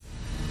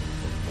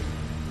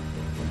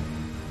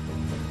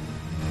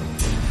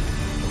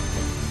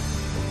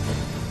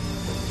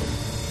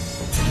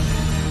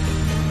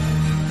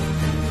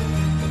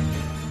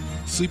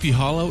Sleepy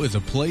Hollow is a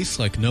place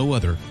like no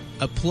other.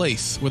 A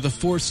place where the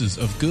forces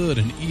of good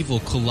and evil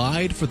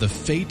collide for the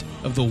fate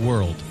of the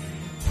world.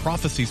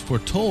 Prophecies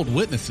foretold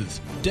witnesses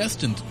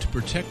destined to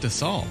protect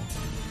us all.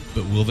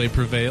 But will they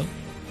prevail?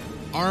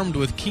 Armed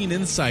with keen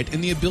insight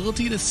and the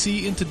ability to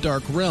see into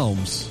dark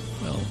realms,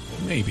 well,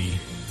 maybe.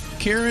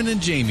 Karen and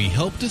Jamie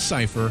help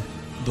decipher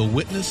the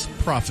Witness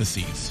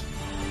Prophecies.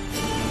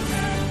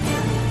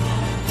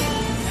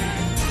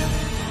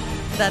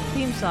 That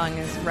theme song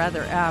is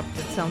rather apt.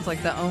 It sounds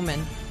like The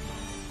Omen.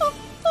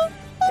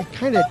 It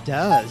kind of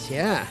does,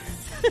 yeah.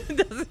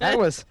 Doesn't That it?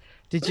 was.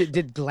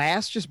 Did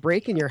glass just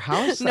break in your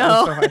house?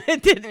 No,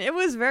 it didn't. It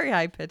was very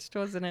high pitched,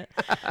 wasn't it?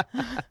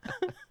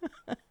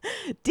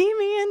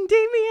 Damien.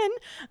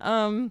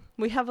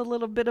 We have a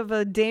little bit of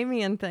a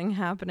Damien thing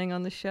happening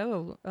on the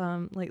show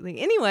lately.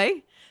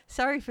 Anyway,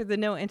 sorry for the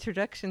no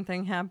introduction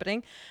thing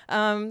happening.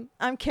 I'm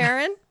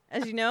Karen,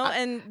 as you know,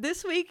 and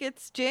this week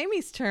it's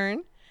Jamie's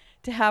turn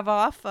to have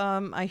off.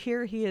 I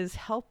hear he is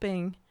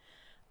helping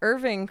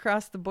Irving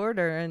cross the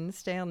border and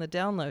stay on the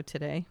down low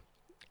today.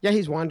 Yeah,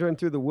 he's wandering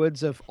through the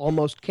woods of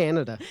almost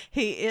Canada.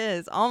 He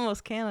is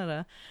almost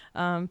Canada.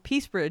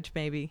 Peace Bridge,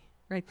 maybe,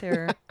 right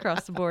there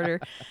across the border.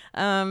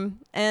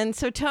 And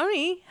so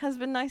Tony has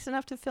been nice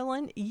enough to fill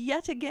in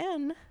yet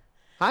again.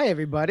 Hi,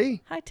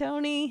 everybody. Hi,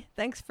 Tony.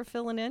 Thanks for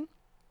filling in.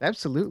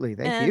 Absolutely.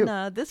 Thank you.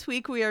 And this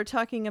week we are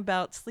talking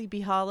about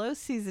Sleepy Hollow,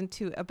 Season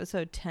 2,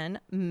 Episode 10,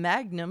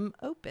 Magnum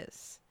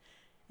Opus.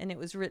 And it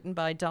was written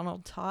by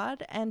Donald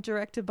Todd and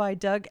directed by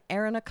Doug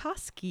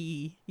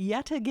Aronofsky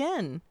yet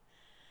again.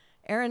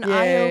 Aaron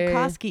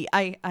Iokoski.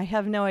 I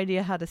have no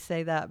idea how to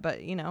say that,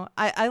 but, you know,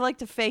 I like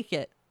to fake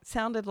it.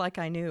 Sounded like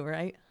I knew,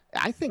 right?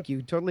 I think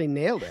you totally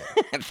nailed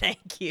it.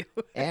 Thank you.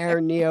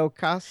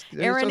 Aroniokoski.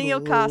 There's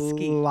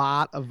Aroniokoski. a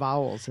lot of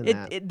vowels in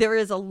that. There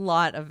is a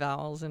lot of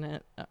vowels in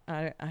it.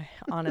 I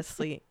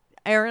honestly,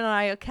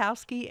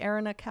 Aronofsky,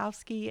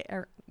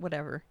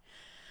 whatever.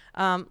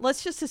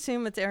 Let's just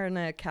assume it's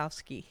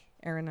Aronofsky.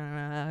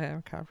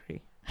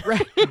 Aronofsky.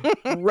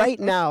 Right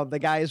now, the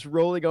guy is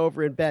rolling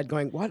over in bed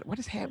going, what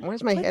is happening? Why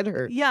does my head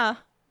hurt? Yeah,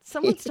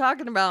 someone's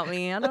talking about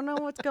me. I don't know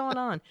what's going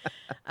on.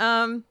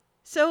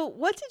 So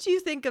what did you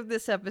think of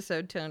this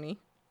episode, Tony?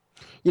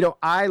 You know,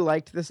 I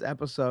liked this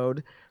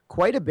episode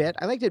quite a bit.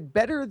 I liked it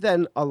better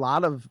than a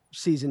lot of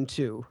season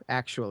 2,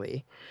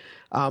 actually.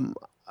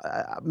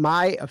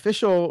 My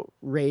official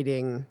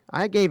rating,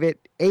 I gave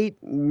it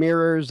 8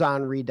 mirrors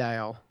on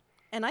redial.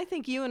 And I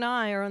think you and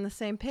I are on the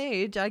same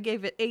page. I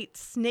gave it 8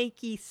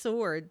 snaky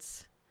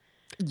swords.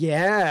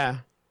 Yeah.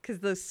 Because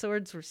those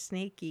swords were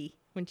snaky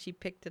when she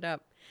picked it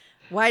up.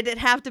 Why did it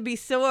have to be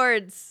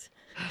swords?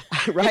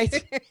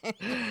 Right?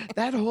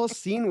 That whole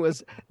scene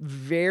was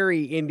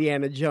very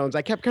Indiana Jones.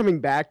 I kept coming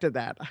back to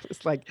that. I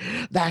was like,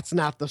 that's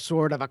not the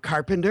sword of a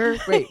carpenter.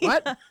 Wait,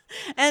 what? Yeah.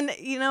 And,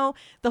 you know,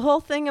 the whole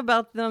thing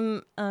about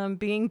them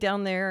being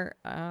down there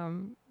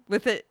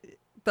with it,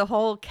 the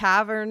whole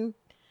cavern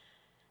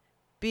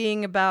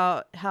being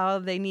about how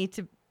they need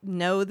to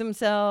know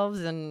themselves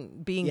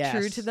and being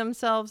true to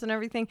themselves and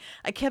everything.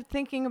 I kept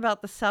thinking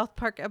about the South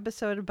Park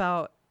episode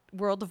about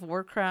World of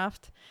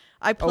Warcraft.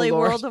 I play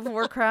World of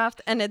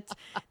Warcraft, and it's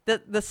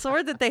the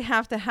sword that they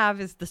have to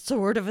have is the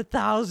sword of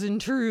 1,000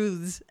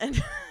 truths.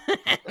 And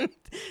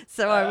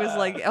so I was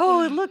like,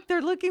 oh, look,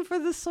 they're looking for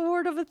the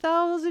sword of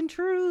 1,000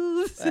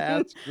 truths.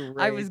 That's great.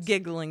 I was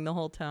giggling the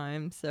whole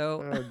time,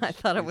 so I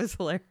thought it was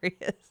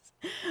hilarious.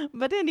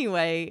 But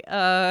anyway,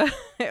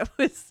 it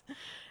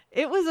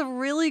was a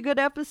really good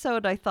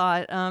episode, I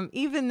thought.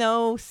 Even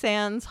though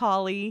sans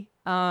Holly,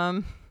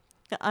 I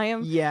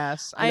am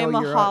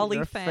a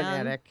Holly fan.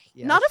 Fanatic.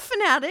 Yes. Not a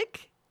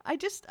fanatic.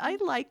 I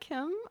like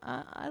him.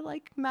 I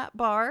like Matt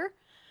Barr.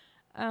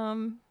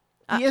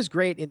 He is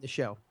great in the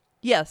show.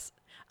 Yes,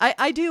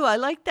 I do. I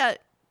like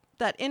that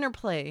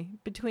interplay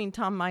between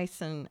Tom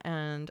Meissen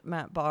and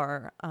Matt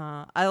Barr.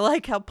 I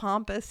like how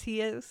pompous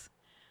he is.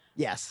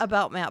 Yes.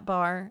 About Matt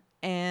Barr.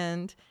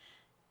 And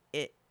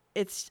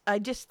I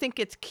just think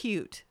it's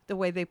cute the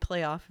way they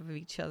play off of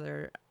each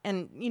other.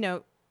 And, you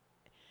know,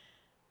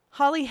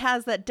 Holly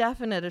has that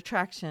definite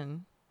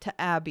attraction to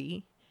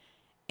Abby.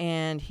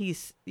 And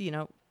he's, you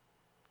know,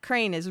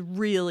 Crane is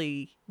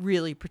really,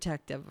 really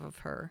protective of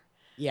her.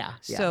 Yeah.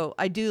 So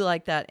I do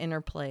like that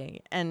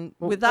interplay. And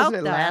wasn't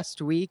it last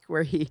week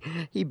where he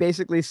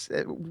basically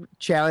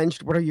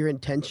challenged, what are your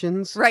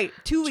intentions? Right.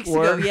 2 weeks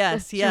ago.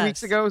 Yes. 2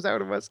 weeks ago. Is that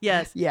what it was?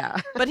 Yes. Yeah.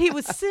 But he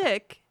was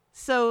sick.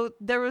 So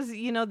there was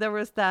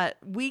that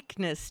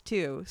weakness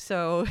too.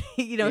 So,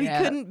 you know, he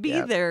couldn't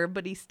be there,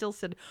 but he still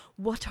said,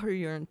 what are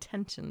your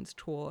intentions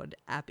toward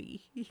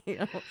Abby? You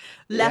know,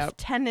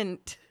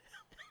 Lieutenant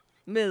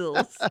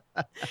Mills.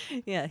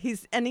 Yeah.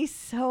 He's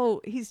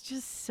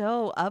just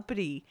so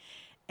uppity.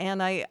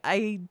 And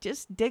I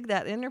just dig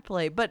that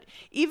interplay. But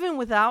even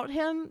without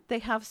him, they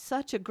have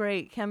such a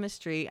great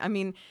chemistry. I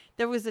mean,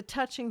 there was a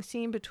touching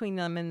scene between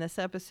them in this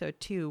episode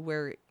too,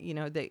 where, you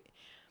know,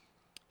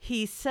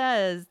 he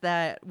says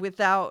that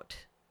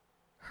without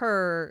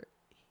her,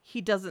 he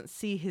doesn't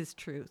see his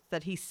truth,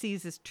 that he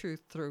sees his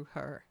truth through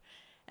her.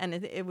 And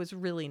it was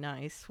really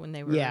nice when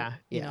they were,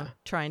 you know,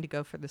 trying to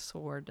go for the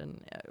sword,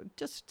 and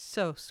just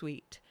so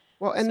sweet.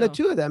 Well, and the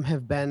two of them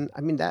have been,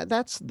 I mean,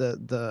 that's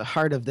the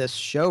heart of this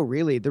show,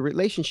 really, the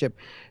relationship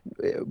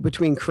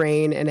between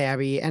Crane and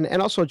Abby, and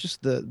also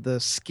just the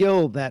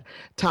skill that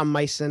Tom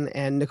Mison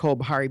and Nicole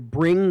Beharie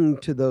bring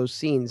to those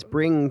scenes,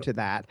 bring to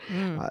that.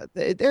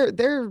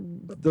 They're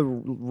the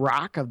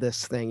rock of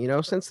this thing, you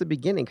know, since the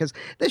beginning, because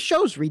this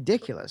show's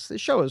ridiculous.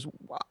 This show is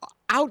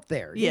out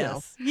there, you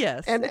know.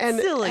 Yes, and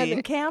silly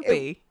and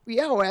campy.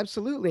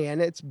 Absolutely.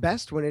 And it's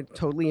best when it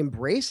totally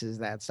embraces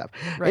that stuff.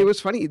 Right. It was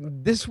funny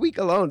this week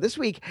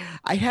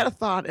I had a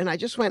thought and I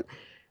just went,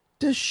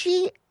 does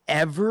she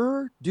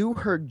ever do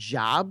her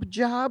job?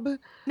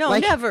 No,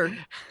 like, never.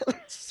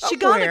 She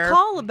got a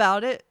call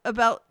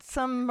about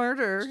some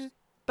murder,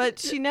 but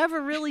she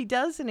never really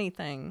does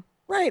anything.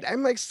 Right.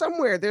 I'm like,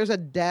 somewhere there's a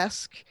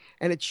desk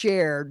and a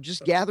chair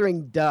just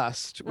gathering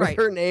dust with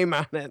her name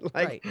on it.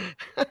 Like,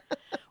 right.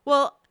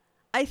 Well,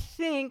 I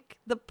think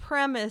the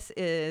premise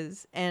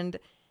is, and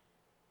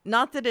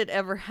not that it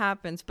ever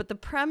happens, but the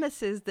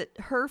premise is that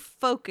her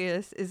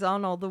focus is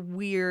on all the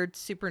weird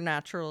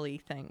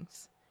supernatural-y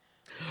things.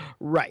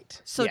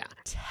 Right. So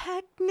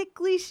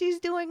technically she's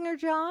doing her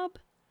job.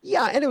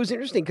 Yeah, and it was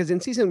interesting because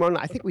in season 1,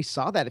 I think we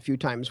saw that a few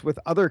times with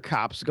other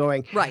cops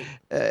going, right,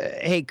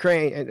 hey,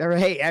 Crane, or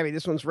hey, Abby,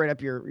 this one's right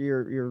up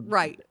your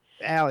right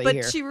alley but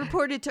here. She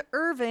reported to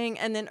Irving,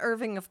 and then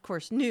Irving, of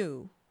course,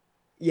 knew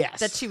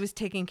that she was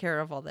taking care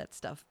of all that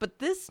stuff. But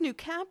this new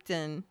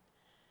captain,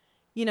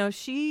 you know,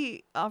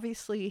 she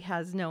obviously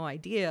has no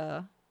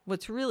idea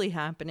what's really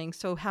happening.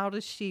 So how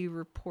does she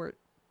report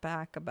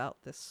back about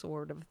this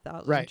Sword of a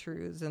Thousand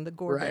Truths and the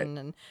Gorgon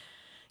and...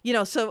 You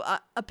know, so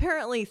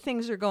apparently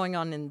things are going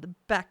on in the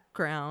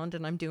background,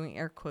 and I'm doing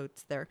air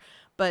quotes there.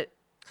 But,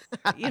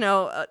 you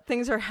know,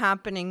 things are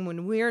happening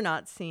when we're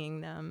not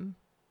seeing them.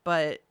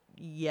 But,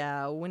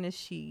 yeah, when is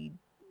she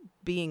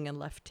being a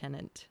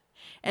lieutenant?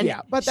 And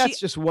but that's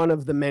just one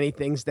of the many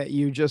things that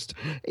you just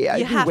you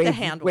have to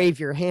handle.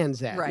 Wave your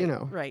hands at, right, you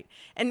know. Right.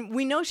 And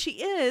we know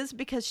she is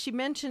because she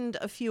mentioned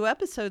a few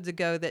episodes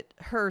ago that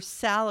her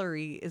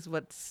salary is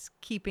what's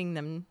keeping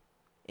them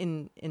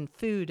in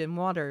food and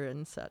water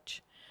and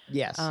such.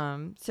 Yes.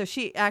 So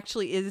she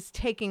actually is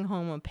taking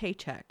home a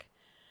paycheck.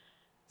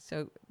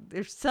 So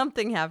there's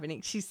something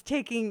happening. She's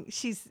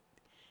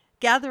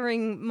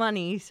gathering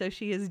money, so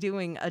she is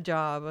doing a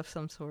job of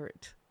some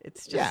sort.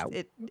 It's just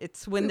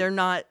it's when they're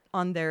not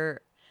on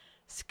their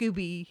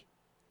Scooby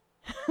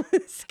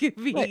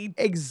right,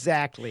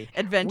 exactly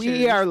adventures.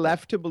 We are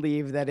left to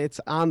believe that it's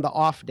on the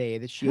off day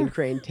that she and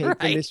Crane take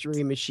the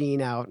mystery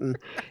machine out and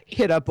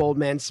hit up Old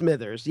Man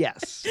Smithers.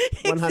 Yes,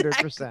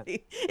 100%.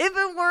 Exactly. If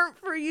it weren't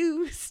for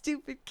you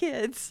stupid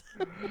kids,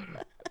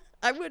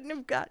 I would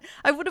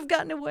have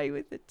gotten away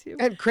with it too.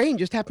 And Crane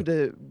just happened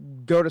to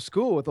go to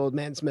school with Old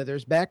Man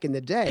Smithers back in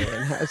the day,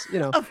 and has, you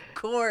know, of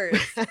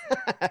course.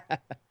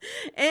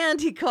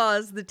 And he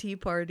caused the Tea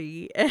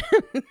Party.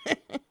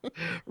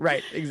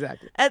 Right,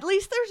 exactly. At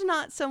least there's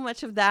not so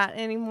much of that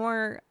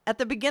anymore. At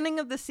the beginning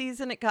of the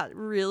season, it got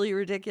really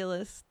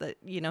ridiculous that,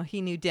 you know,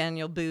 he knew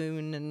Daniel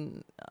Boone,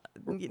 and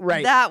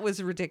that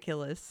was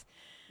ridiculous.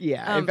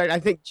 Yeah, in fact, I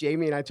think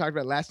Jamie and I talked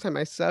about it last time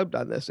I subbed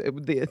on this.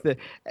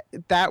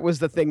 That was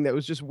the thing that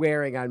was just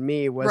wearing on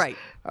me was,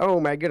 oh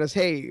my goodness,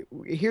 hey,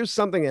 here's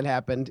something that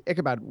happened.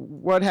 Ichabod,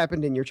 what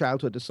happened in your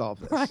childhood to solve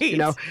this? Right. You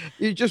know,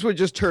 you would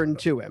just turn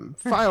to him,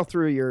 file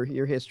through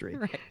your history.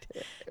 Right.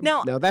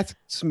 Now, no, that's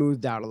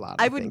smoothed out a lot.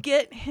 I would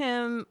get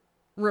him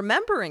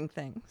remembering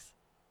things.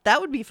 That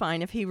would be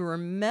fine if he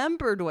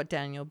remembered what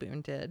Daniel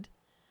Boone did.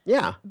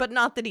 Yeah. But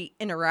not that he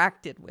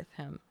interacted with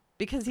him.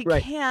 Because he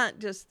can't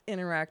just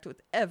interact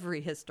with every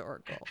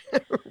historical.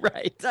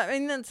 Right. I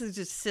mean, this is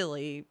just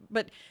silly.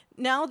 But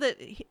now that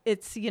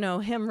it's, you know,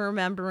 him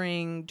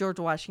remembering George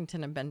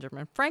Washington and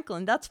Benjamin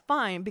Franklin, that's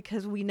fine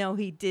because we know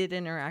he did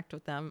interact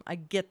with them. I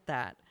get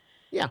that.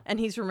 Yeah.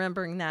 And he's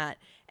remembering that.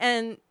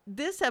 And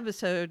this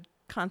episode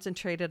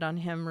concentrated on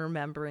him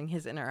remembering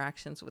his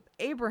interactions with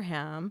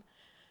Abraham,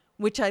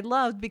 which I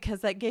loved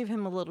because that gave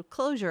him a little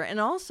closure.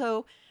 And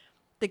also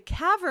the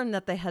cavern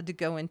that they had to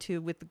go into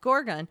with the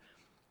Gorgon,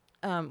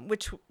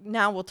 which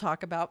now we'll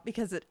talk about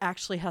because it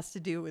actually has to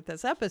do with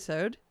this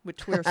episode,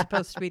 which we're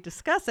supposed to be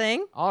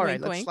discussing. All right,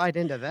 let's slide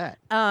into that.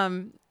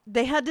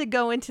 They had to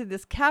go into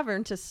this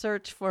cavern to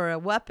search for a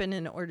weapon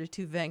in order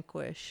to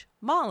vanquish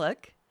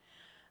Moloch.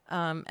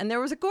 And there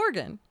was a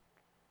Gorgon.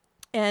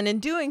 And in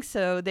doing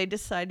so, they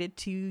decided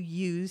to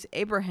use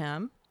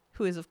Abraham,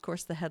 who is, of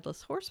course, the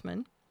headless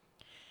horseman.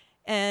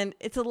 And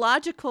it's a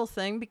logical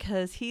thing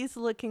because he's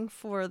looking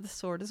for the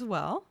sword as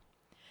well.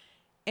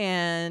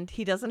 And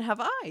he doesn't have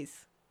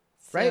eyes.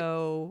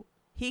 So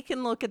he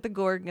can look at the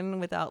Gorgon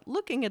without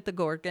looking at the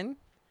Gorgon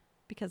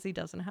because he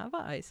doesn't have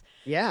eyes.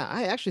 Yeah,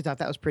 I actually thought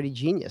that was pretty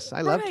genius.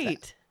 I loved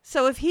that.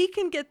 So if he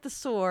can get the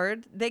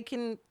sword, they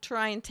can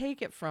try and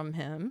take it from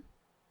him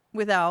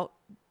without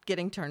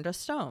getting turned to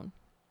stone.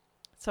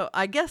 So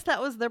I guess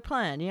that was their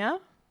plan, yeah?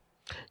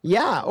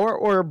 Yeah,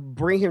 or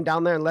bring him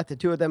down there and let the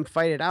two of them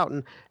fight it out.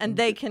 And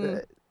they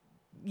can...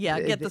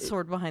 get the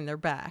sword behind their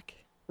back.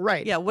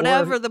 Right. Yeah,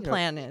 whatever the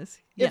plan is.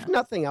 If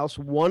nothing else,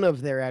 one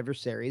of their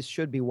adversaries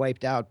should be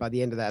wiped out by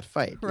the end of that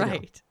fight.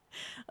 Right.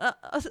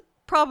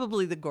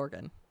 Probably the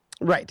Gorgon.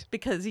 Right.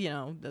 Because,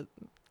 the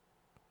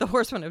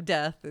Horseman of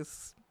Death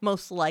is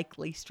most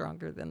likely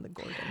stronger than the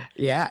Gorgon.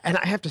 Yeah, and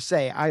I have to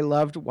say, I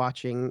loved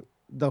watching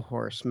the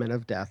Horseman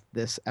of Death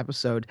this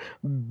episode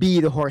be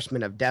the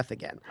Horseman of Death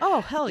again.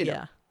 Oh, hell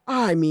yeah.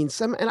 I mean,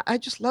 and I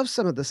just love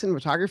some of the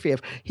cinematography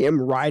of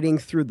him riding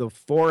through the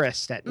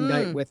forest at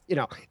night with,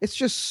 it's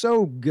just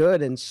so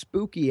good and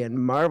spooky and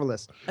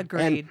marvelous.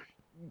 Agreed. And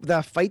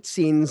the fight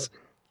scenes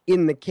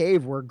in the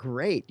cave were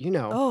great,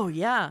 Oh,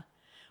 yeah.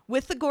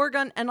 With the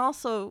Gorgon and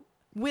also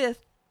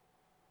with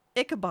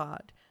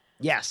Ichabod.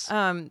 Yes.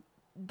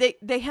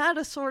 They had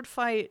a sword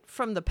fight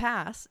from the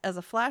past as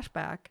a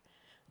flashback,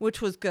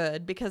 which was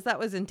good because that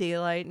was in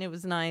daylight and it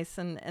was nice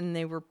and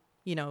they were,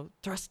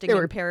 thrusting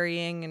and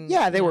parrying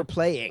and they were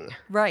playing.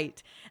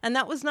 Right. And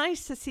that was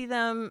nice to see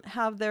them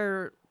have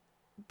their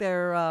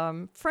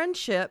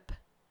friendship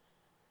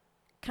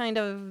kind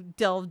of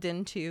delved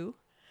into.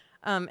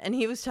 And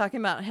he was talking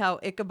about how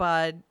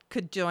Ichabod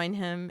could join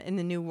him in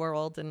the new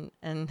world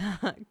and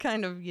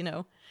kind of,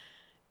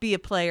 be a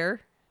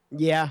player.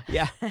 Yeah,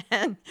 yeah.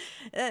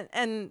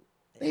 and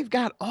they've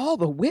got all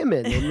the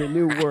women in the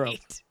new world.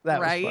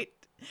 That right.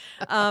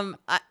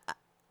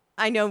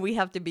 I know we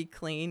have to be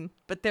clean,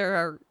 but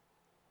there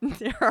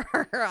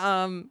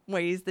are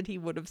ways that he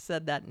would have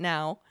said that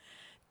now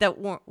that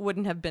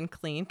wouldn't have been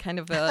clean. Kind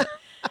of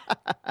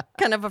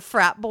a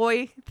frat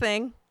boy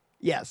thing.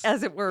 Yes,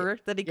 as it were,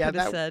 that he could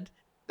have said.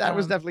 That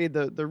was definitely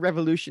the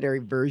revolutionary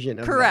version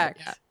of correct.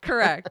 that. Yeah.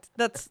 Correct.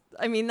 That's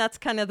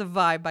kind of the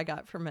vibe I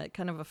got from it.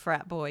 Kind of a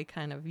frat boy,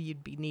 kind of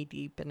you'd be knee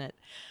deep in it.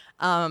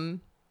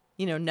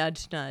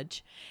 Nudge,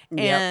 nudge. Yep.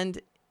 And,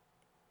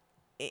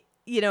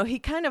 he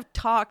kind of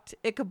talked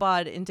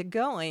Ichabod into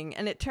going.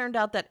 And it turned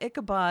out that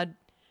Ichabod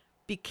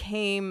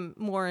became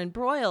more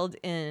embroiled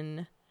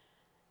in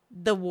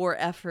the war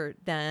effort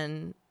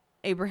than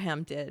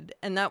Abraham did.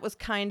 And that was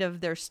kind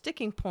of their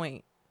sticking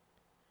point.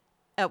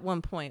 At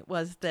one point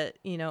was that,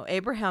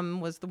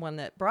 Abraham was the one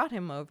that brought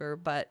him over,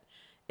 but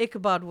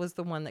Ichabod was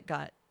the one that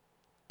got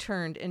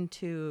turned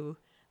into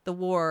the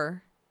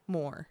war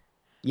more.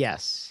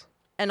 Yes.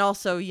 And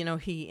also,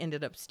 he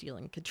ended up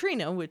stealing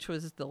Katrina, which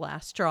was the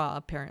last straw,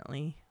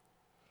 apparently.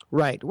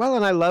 Right. Well,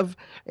 and I love,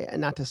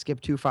 not to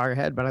skip too far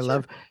ahead, but I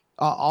love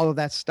all of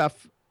that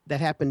stuff that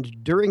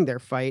happened during their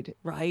fight.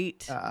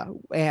 Right.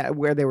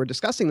 Where they were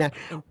discussing that.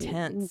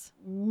 Intense.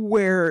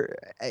 Where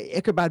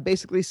Ichabod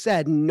basically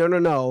said,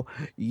 no,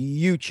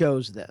 you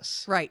chose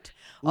this. Right.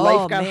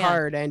 Life got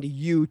hard and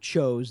you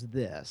chose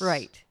this.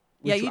 Right.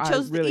 Yeah, you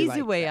chose the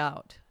easy way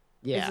out.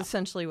 Yeah. Is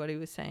essentially what he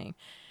was saying.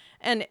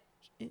 And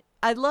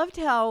I loved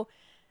how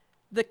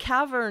the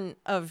cavern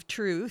of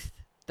truth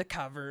with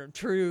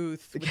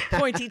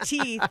pointy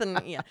teeth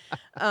and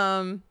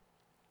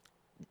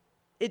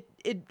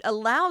it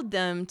allowed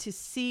them to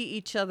see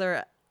each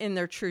other in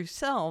their true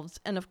selves.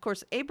 And of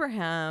course,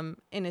 Abraham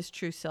in his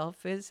true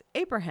self is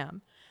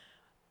Abraham.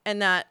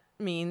 And that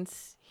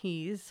means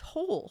he's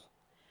whole.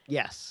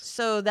 Yes.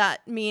 So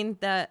that meant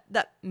that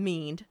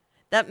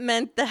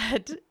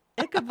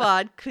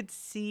Ichabod could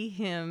see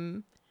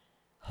him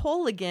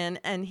whole again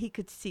and he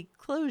could seek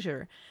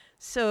closure.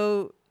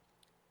 So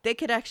they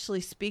could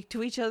actually speak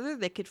to each other.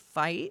 They could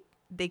fight.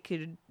 They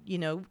could,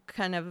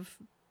 kind of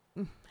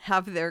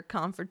have their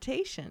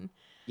confrontation.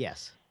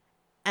 Yes.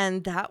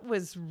 And that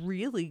was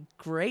really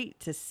great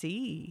to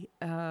see,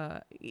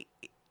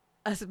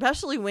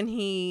 especially when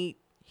he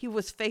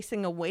was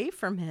facing away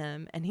from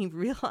him and he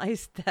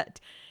realized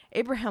that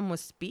Abraham was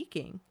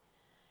speaking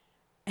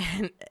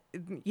and,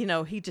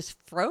 he just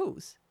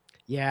froze.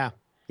 Yeah.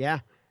 Yeah.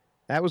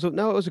 It was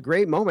a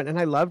great moment. And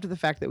I loved the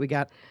fact that we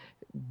got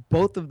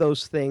both of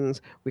those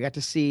things. We got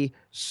to see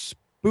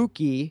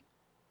spooky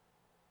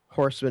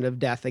Horseman of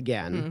Death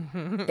again.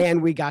 Mm-hmm.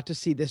 And we got to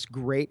see this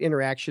great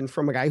interaction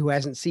from a guy who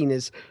hasn't seen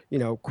his,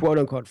 quote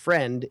unquote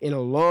friend in a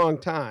long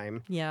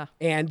time. Yeah.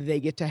 And they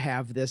get to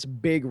have this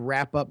big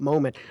wrap up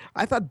moment.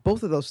 I thought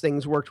both of those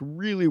things worked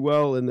really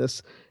well in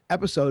this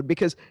episode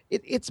because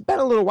it's been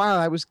a little while.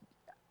 I was,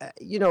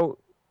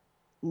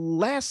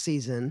 last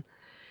season,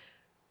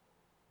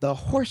 the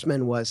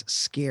Horseman was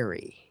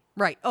scary.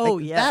 Right. Oh,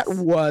 yes. That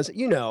was,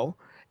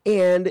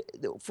 and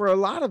for a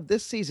lot of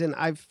this season,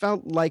 I've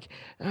felt like,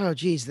 oh,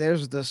 geez,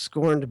 there's the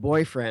scorned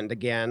boyfriend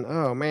again.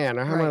 Oh, man,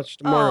 how much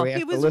more do we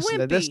have to listen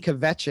to this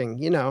kvetching,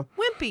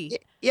 Wimpy.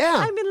 Yeah.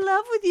 I'm in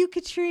love with you,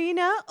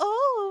 Katrina.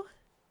 Oh.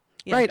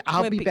 Yeah, right.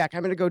 I'll be back.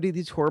 I'm going to go do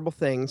these horrible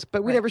things.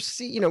 But we never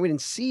see, we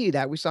didn't see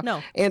that. We saw.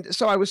 No. And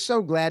so I was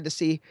so glad to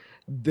see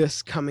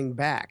this coming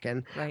back.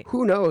 And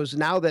who knows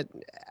now that,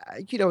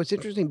 it's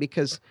interesting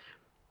because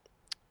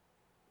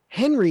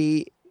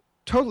Henry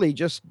totally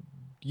just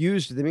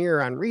used the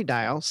mirror on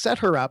Redial, set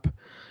her up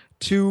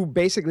to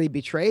basically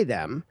betray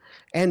them,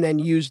 and then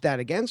used that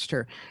against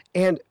her.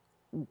 And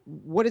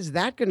what is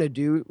that going to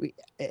do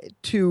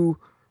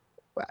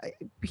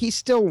he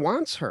still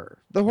wants her.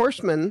 The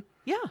Horseman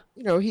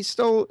Yeah. He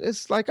still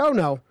is like, oh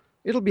no,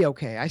 it'll be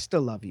okay. I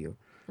still love you.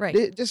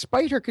 Right.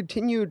 Despite her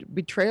continued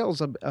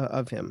betrayals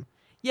of him.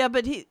 Yeah,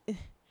 but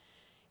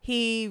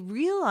he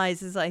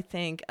realizes, I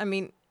think, I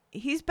mean,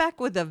 he's back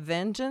with a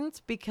vengeance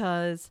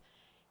because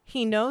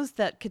he knows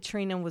that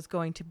Katrina was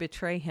going to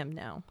betray him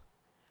now.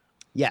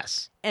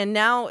 Yes. And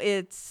now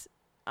it's,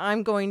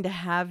 I'm going to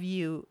have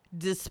you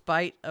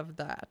despite of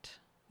that.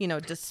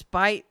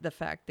 Despite the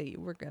fact that you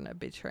were going to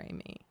betray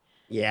me.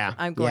 Yeah.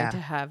 I'm going to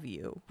have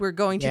you. We're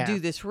going to Yeah. do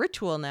this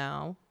ritual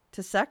now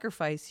to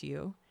sacrifice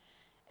you.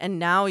 And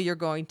now you're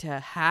going to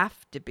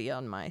have to be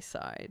on my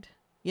side.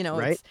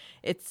 Right.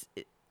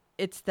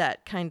 It's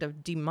that kind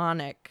of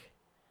demonic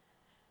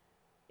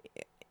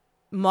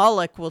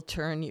Moloch will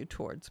turn you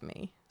towards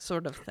me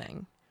sort of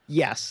thing.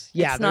 Yes.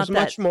 Yeah. It's There's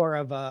not much that- more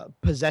of a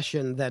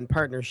possession than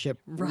partnership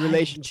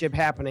relationship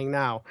happening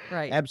now.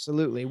 Right.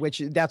 Absolutely. Which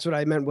that's what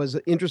I meant was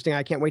interesting.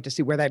 I can't wait to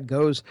see where that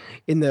goes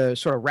in the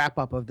sort of wrap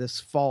up of this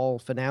fall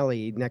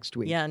finale next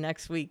week. Yeah,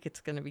 next week it's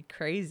going to be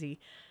crazy.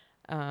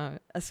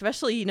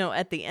 Especially,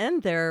 at the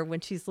end there when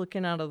she's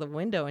looking out of the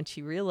window and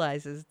she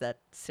realizes that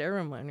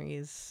ceremony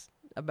is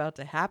about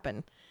to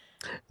happen.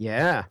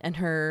 Yeah. And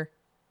her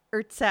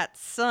Urtsat's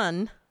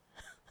son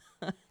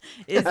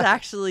is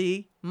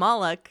actually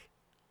Moloch,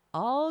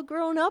 all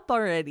grown up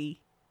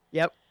already.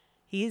 Yep.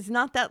 He's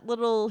not that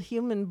little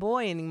human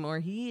boy anymore.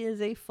 He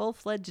is a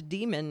full-fledged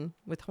demon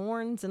with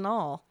horns and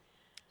all.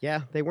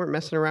 Yeah. They weren't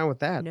messing around with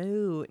that.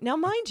 No. Now,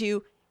 mind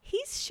you,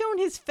 he's shown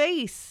his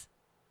face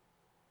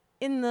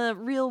in the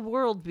real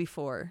world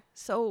before.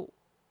 So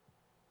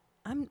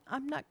I'm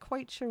not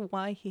quite sure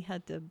why he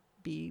had to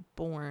be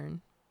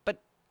born.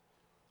 But,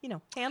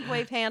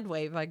 hand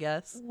wave, I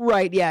guess.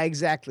 Right. Yeah,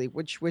 exactly.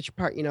 Which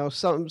part,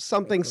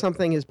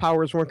 something his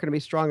powers weren't going to be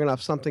strong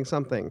enough, something.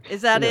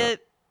 Is that you know.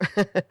 it?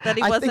 That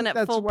he I wasn't think at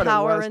that's full what it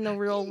power was. in the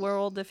real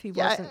world if he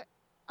Yeah, wasn't?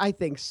 I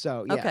think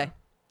so. Yeah. Okay.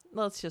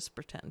 Let's just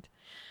pretend.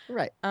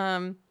 Right.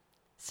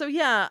 So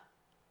yeah,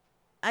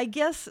 I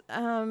guess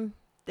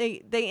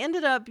they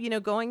ended up,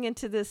 going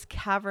into this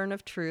cavern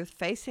of truth,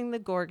 facing the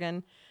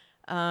Gorgon,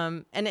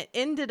 and it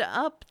ended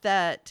up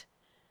that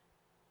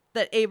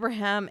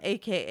Abraham,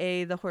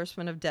 aka the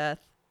Horseman of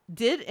Death,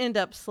 did end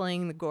up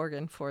slaying the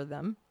Gorgon for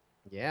them.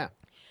 Yeah.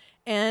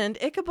 And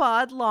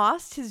Ichabod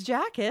lost his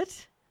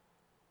jacket,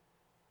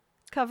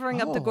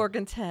 covering up the Oh.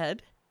 Gorgon's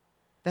head.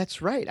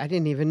 That's right. I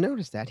didn't even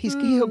notice that.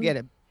 He'll Hmm. get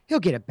it. He'll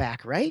get it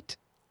back, right?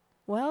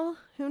 Well,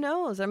 who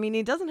knows? I mean,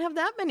 he doesn't have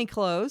that many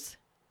clothes.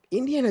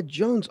 Indiana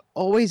Jones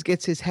always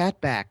gets his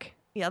hat back.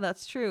 Yeah,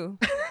 that's true.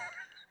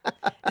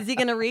 Is he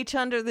going to reach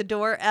under the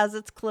door as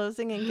it's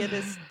closing and get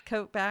his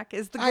coat back?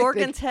 Is the I think-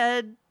 Gorgon's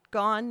head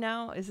gone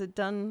now? Is it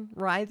done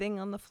writhing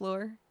on the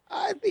floor?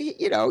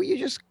 You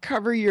just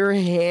cover your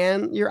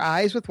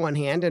eyes with one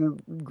hand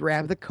and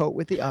grab the coat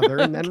with the other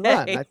and then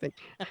run. Okay. I think.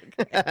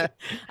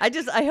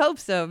 I hope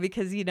so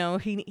because, he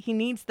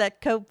needs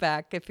that coat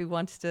back if he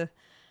wants to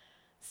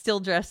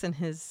still dress in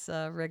his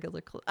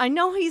regular clothes. I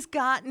know he's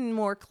gotten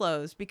more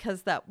clothes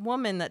because that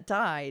woman that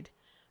died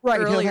Right,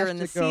 he'll earlier have in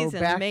the to go season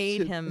back made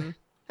to- him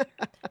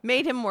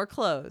made him more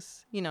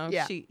clothes.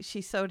 Yeah.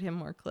 She sewed him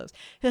more clothes.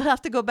 He'll have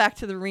to go back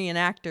to the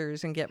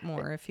reenactors and get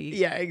more if he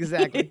Yeah,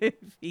 exactly. if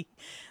he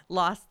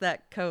lost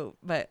that coat.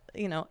 But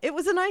it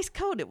was a nice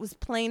coat. It was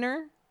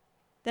plainer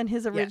than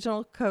his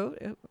original coat.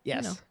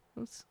 Yes. It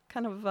was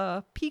kind of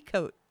a pea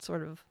coat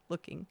sort of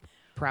looking.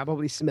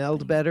 Probably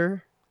smelled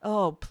better.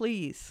 Oh,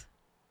 please.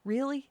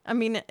 Really? I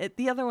mean,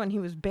 the other one he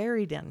was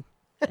buried in,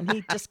 and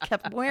he just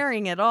kept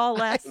wearing it all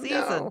last I season.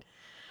 know.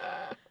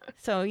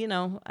 So,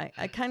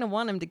 I kind of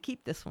want him to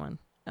keep this one.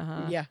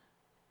 Yeah.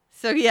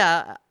 So,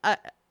 yeah,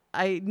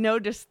 I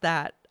noticed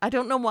that. I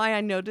don't know why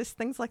I noticed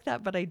things like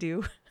that, but I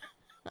do.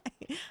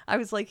 I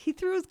was like, he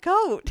threw his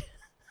coat.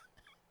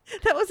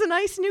 That was a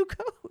nice new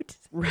coat.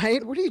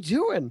 Right? What are you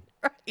doing?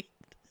 Right.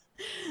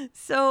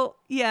 So,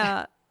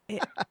 yeah.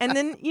 And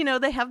then,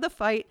 they have the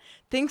fight.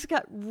 Things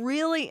got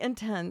really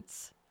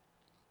intense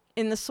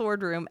in the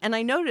sword room. And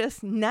I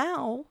noticed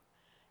now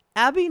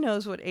Abby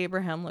knows what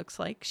Abraham looks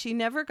like. She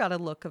never got a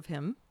look of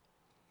him.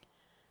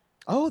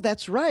 Oh,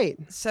 that's right.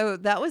 So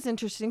that was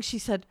interesting. She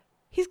said,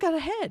 he's got a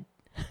head.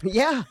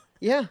 Yeah.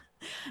 Yeah.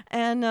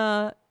 And,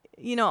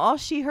 all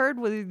she heard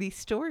were these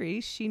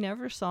stories. She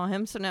never saw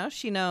him. So now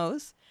she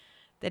knows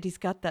that he's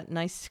got that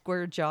nice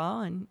square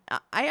jaw. And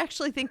I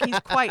actually think he's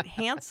quite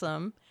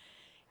handsome.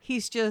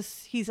 He's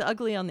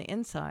ugly on the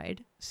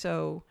inside.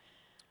 So,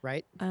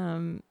 Right.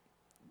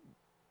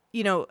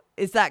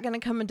 is that going to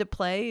come into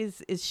play?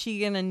 Is she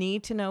going to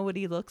need to know what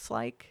he looks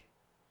like?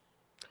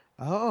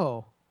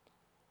 Oh.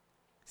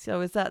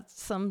 So is that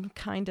some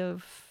kind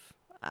of,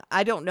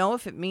 I don't know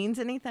if it means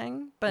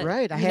anything, but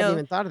Right. I hadn't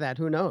even thought of that.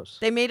 Who knows?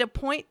 they made a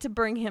point to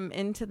bring him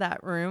into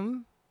that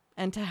room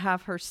and to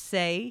have her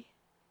say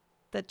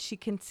that she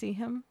can see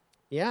him.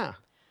 Yeah.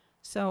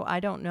 So I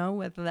don't know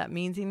whether that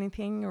means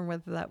anything or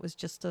whether that was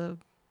just a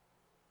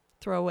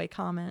throwaway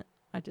comment.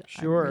 I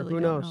Sure. really Who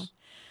don't knows? know.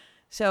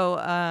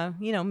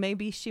 So,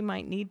 maybe she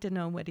might need to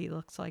know what he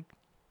looks like.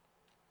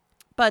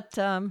 But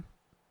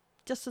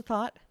just a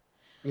thought.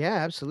 Yeah,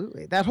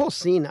 absolutely. That whole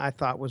scene I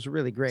thought was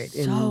really great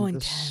So in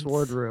the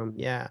sword intense. room.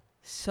 Yeah.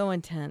 So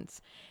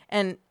intense.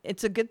 And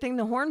it's a good thing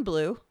the horn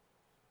blew,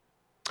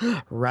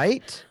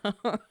 Right?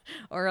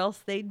 or else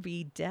they'd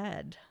be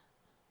dead.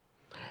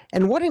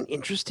 And what an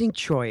interesting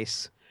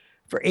choice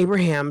for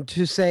Abraham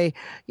to say,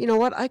 you know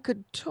what, I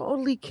could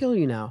totally kill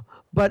you now.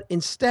 But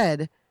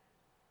instead,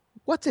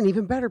 what's an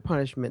even better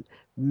punishment?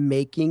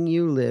 Making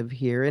you live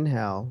here in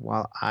hell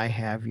while I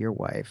have your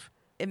wife.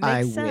 It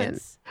I makes win.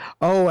 sense.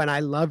 Oh, and I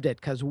loved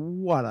it because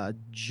what a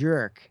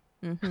jerk.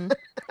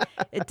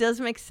 It does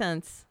make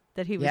sense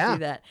that he would do Yeah,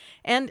 that.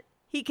 And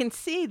he can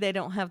see they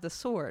don't have the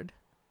sword.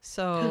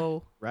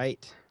 So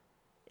right.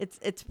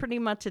 it's pretty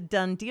much a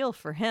done deal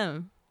for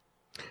him.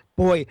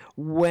 Boy,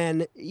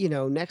 when,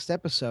 next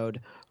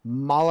episode,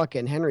 Moloch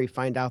and Henry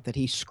find out that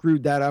he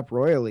screwed that up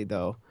royally,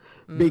 though,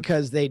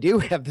 because they do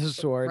have the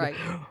sword. Right.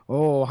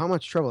 Oh, how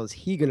much trouble is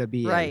he going to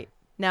be in? Right.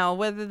 Now,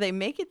 whether they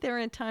make it there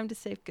in time to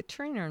save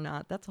Katrina or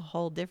not, that's a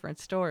whole different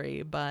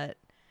story. But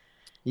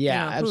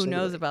Yeah, who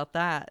knows absolutely. about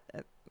that?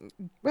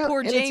 Well, Poor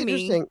and it's Jamie.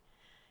 interesting.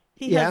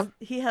 He Yeah.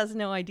 has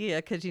no idea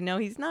because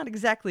he's not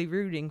exactly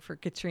rooting for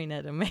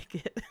Katrina to make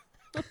it.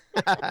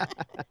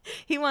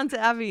 He wants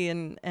Abby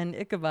and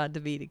Ichabod to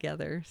be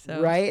together.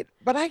 So Right.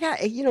 But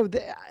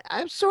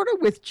I'm sort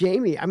of with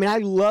Jamie. I mean, I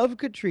love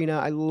Katrina.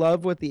 I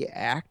love what the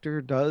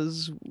actor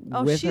does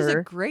with she's a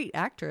her. great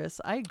actress.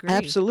 I agree.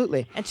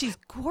 Absolutely. And she's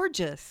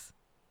gorgeous.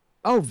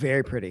 Oh,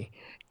 very pretty.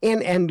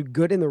 And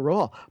good in the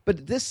role.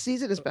 But this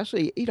season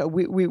especially,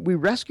 we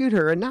rescued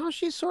her and now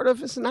she's sort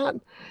of it's not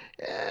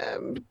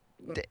um,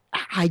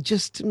 I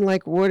just am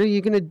like, what are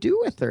you going to do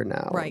with her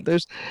now? Right.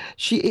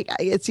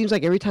 It seems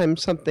like every time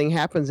something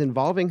happens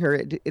involving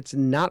her, it's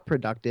not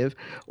productive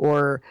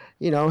or,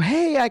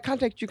 hey, I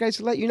contacted you guys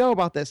to let you know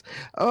about this.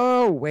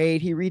 Oh,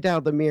 wait, he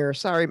redialed the mirror.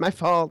 Sorry, my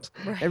fault.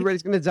 Right.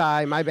 Everybody's going to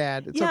die. My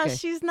bad. It's Yeah, okay.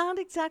 she's not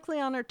exactly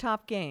on her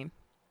top game.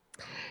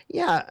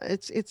 Yeah,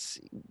 it's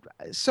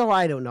so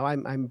I don't know.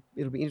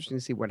 It'll be interesting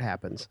to see what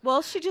happens.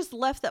 Well, she just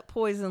left that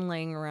poison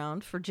laying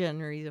around for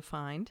Jenry to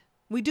find.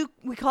 We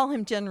call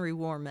him Jenry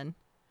Warman.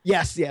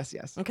 Yes.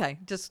 Okay,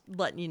 just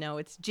letting you know.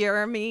 It's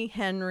Jeremy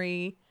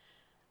Henry,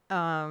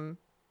 Rider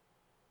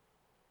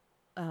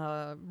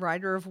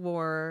of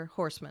War,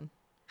 Horseman.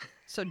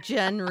 So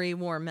Jenry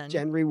Warman.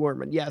 Jenry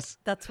Warman, yes.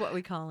 That's what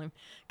we call him.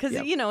 Because,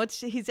 Yep.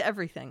 he's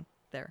everything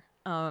there.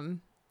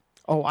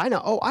 Oh, I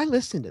know. Oh, I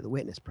listened to the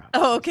Witness Project.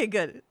 Oh, okay,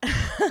 good.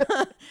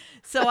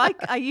 So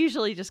I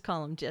usually just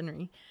call him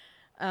Jenry.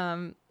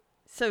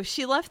 So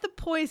she left the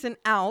poison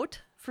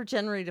out for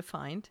Jenry to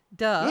find.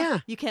 Duh. Yeah.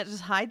 You can't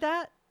just hide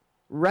that.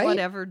 Right?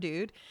 Whatever,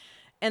 dude.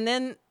 And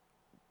then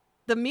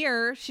the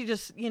mirror, she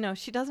just,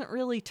 she doesn't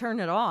really turn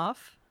it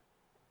off.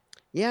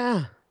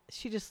 Yeah.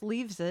 She just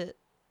leaves it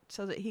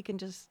so that he can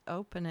just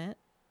open it.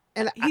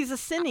 And He's a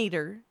sin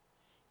eater.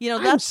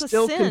 I'm That's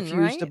still a sin, confused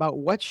right? about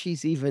what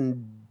she's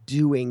even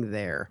doing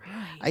there.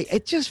 Right.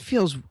 It just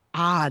feels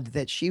odd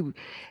that she,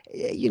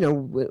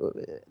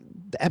 the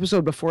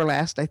episode before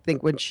last, I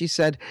think, when she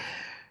said,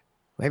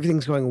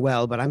 everything's going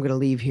well, but I'm going to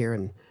leave here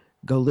and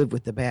go live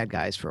with the bad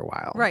guys for a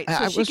while. Right. So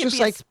I she was can just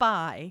be a like,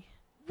 spy.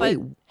 But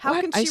wait, how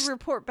what? can she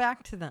report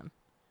back to them?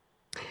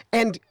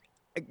 And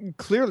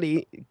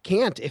clearly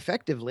can't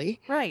effectively.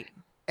 Right.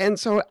 And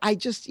so I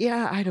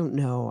don't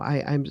know.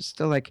 I'm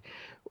still like,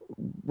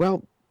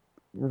 well,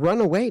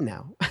 run away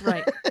now.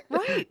 Right.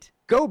 Right.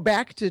 Go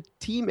back to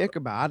Team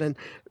Ichabod and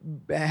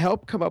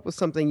help come up with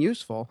something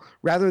useful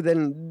rather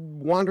than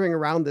wandering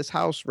around this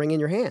house wringing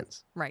your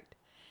hands. Right.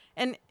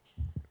 And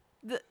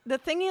the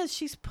thing is,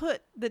 she's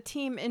put the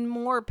team in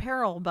more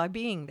peril by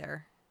being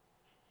there.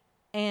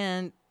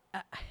 And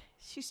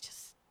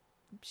she's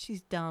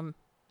dumb.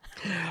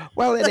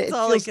 Well, and That's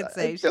all I can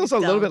say. It feels She's a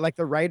little dumb. bit like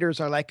the writers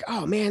are like,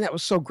 oh man, that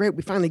was so great.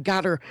 We finally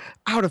got her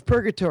out of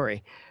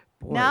purgatory.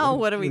 Boy, Now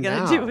what are we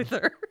going to do with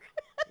her?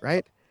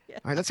 Right? Yeah.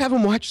 All right, let's have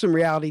them watch some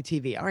reality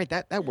TV. All right,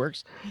 that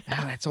works.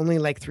 That's only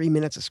like 3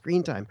 minutes of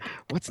screen time.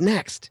 What's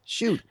next?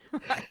 Shoot.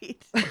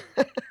 Right.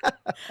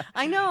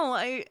 I know.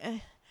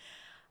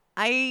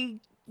 I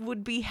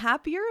would be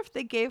happier if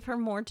they gave her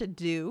more to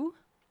do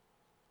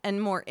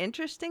and more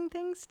interesting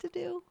things to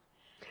do.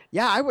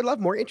 Yeah, I would love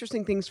more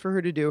interesting things for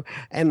her to do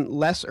and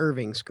less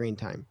Irving screen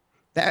time.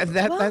 I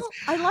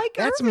like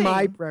that's Irving.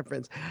 my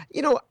preference.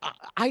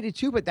 I do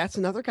too, but that's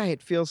another guy.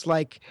 It feels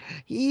like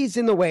he's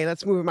in the way.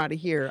 Let's move him out of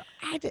here.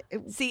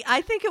 See,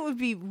 I think it would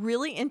be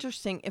really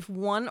interesting if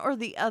one or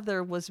the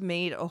other was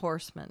made a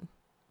horseman.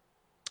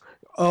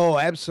 Oh,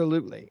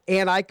 absolutely.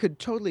 And I could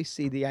totally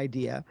see the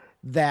idea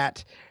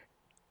that,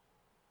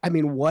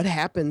 what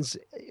happens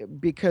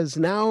because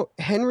now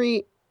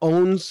Henry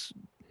owns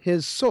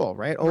his soul,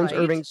 right? Owns Right.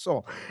 Irving's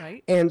soul.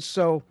 Right. And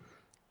so,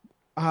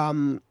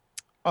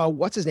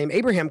 what's his name?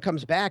 Abraham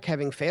comes back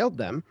having failed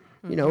them.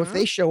 If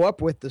they show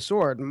up with the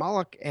sword,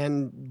 Moloch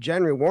and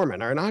Jenry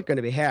Warman are not going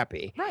to be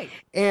happy. Right.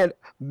 And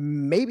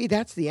maybe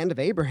that's the end of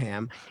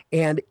Abraham.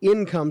 And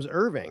in comes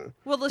Irving.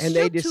 Well, let's and show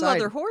they two decide,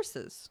 other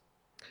horses.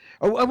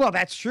 Oh, well,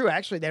 that's true.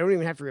 Actually, they don't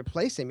even have to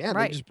replace him. Yeah,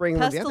 Right. they just bring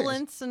him with the others.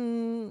 Pestilence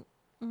and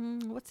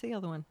What's the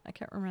other one? I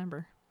can't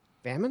remember.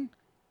 Famine?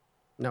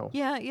 No.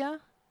 Yeah,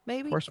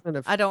 maybe. Horsemen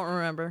of... I don't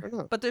remember. I don't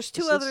know. But there's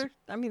two This is other.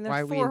 I mean, why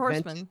there's we 4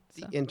 invented horsemen.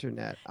 the So.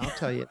 internet. I'll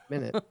tell you in a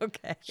minute.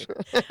 Okay.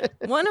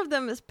 One of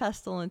them is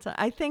pestilence.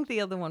 I think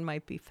the other one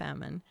might be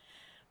famine.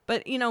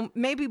 But,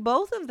 maybe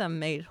both of them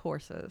made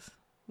horses.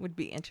 Would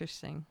be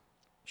interesting.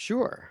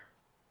 Sure.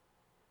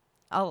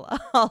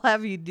 I'll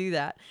have you do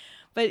that.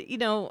 But,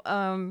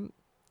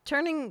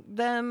 turning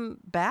them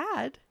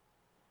bad,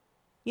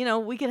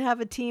 we could have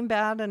a team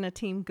bad and a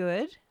team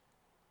good.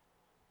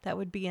 That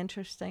would be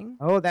interesting.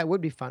 Oh, that would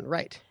be fun.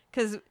 Right.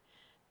 Because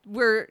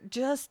we're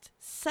just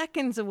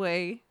seconds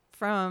away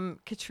from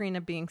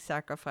Katrina being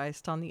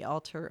sacrificed on the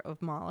altar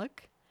of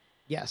Moloch.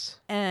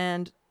 Yes.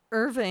 And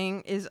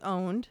Irving is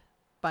owned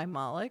by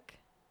Moloch.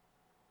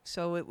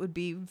 So it would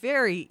be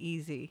very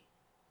easy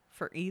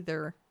for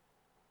either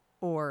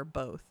or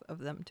both of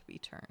them to be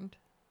turned.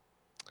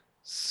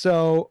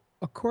 So,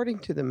 according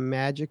to the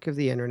magic of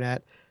the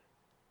internet,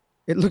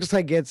 it looks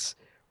like it's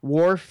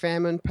war,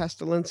 famine,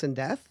 pestilence, and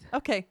death.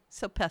 Okay,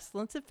 so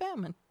pestilence and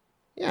famine.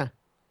 Yeah.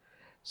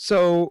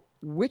 So,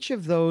 which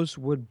of those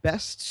would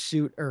best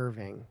suit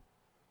Irving?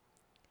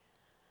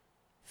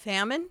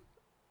 Famine?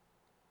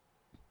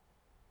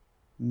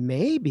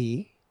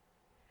 Maybe.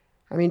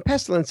 I mean,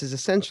 pestilence is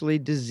essentially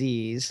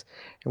disease,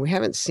 and we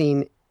haven't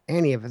seen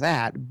any of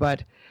that,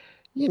 but,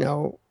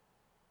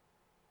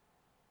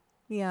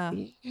 Yeah.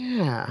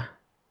 Yeah.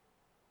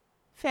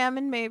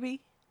 Famine,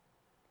 maybe.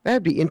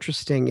 That'd be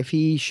interesting if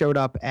he showed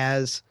up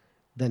as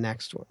the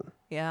next one.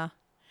 Yeah.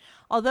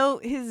 Although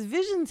his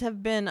visions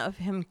have been of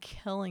him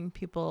killing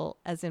people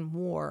as in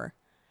war.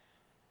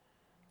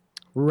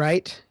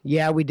 Right.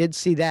 Yeah, we did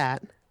see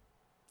that.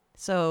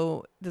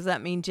 So does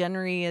that mean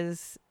Jenry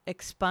is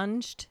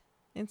expunged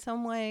in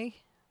some way?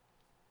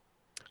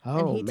 Oh,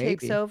 and he maybe.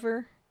 takes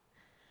over?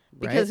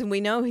 Because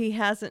we know he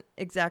hasn't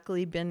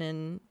exactly been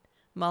in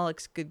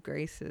Moloch's good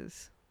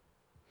graces.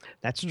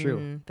 That's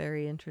true.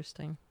 Very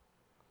interesting.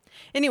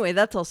 Anyway,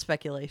 that's all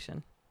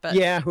speculation. But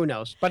yeah, who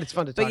knows? But it's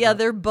fun to talk But yeah, about.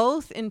 they're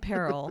both in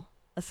peril,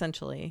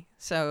 essentially.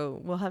 So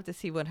we'll have to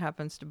see what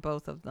happens to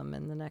both of them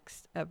in the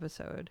next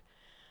episode.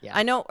 Yeah.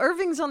 I know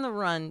Irving's on the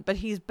run, but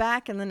he's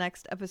back in the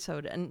next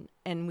episode,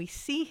 and we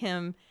see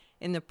him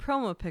in the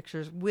promo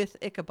pictures with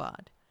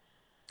Ichabod.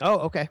 Oh,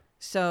 okay.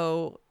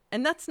 So,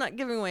 and that's not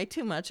giving away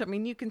too much. I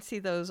mean, you can see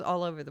those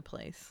all over the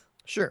place.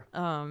 Sure.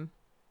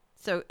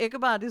 So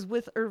Ichabod is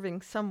with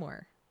Irving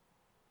somewhere.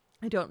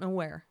 I don't know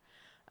where.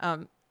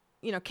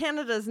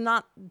 Canada's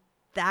not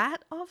that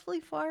awfully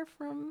far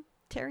from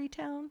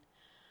Terrytown.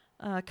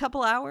 A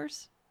couple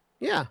hours.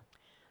 Yeah.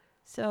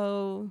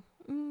 So...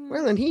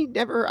 Well, and he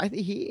never.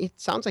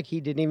 It sounds like he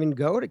didn't even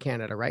go to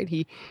Canada, right?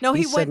 He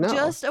went no.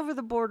 just over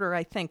the border,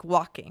 I think,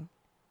 walking,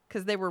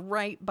 because they were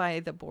right by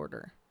the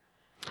border.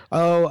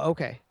 Oh,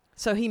 okay.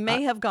 So he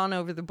may have gone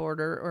over the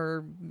border,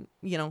 or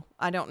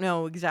I don't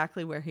know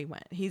exactly where he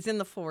went. He's in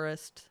the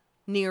forest,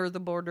 near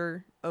the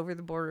border, over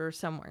the border,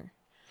 somewhere.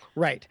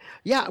 Right.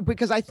 Yeah,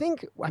 because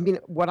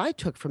what I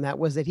took from that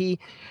was that he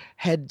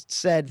had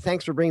said,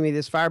 "Thanks for bringing me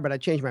this far, but I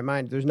changed my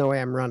mind. There's no way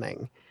I'm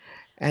running."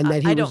 And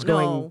that he was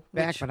going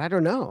back, but I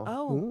don't know.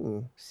 Oh,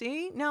 Ooh.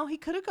 See? No, he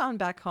could have gone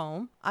back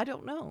home. I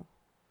don't know.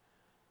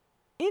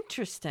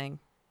 Interesting.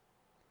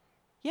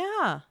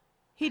 Yeah.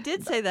 He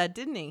did say that,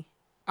 didn't he?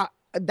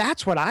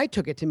 That's what I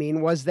took it to mean,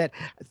 was that,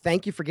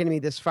 thank you for getting me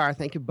this far.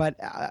 Thank you. But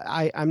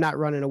I'm not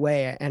running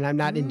away, and I'm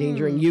not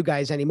endangering you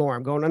guys anymore.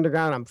 I'm going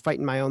underground. I'm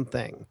fighting my own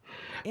thing,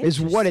 is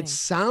what it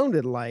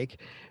sounded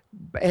like.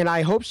 And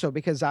I hope so,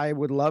 because I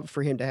would love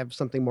for him to have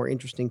something more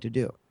interesting to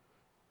do.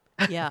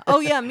 Yeah. Oh,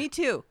 yeah, me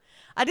too.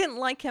 I didn't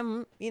like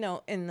him,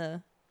 in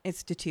the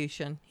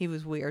institution. He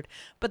was weird.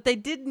 But they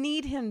did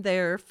need him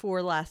there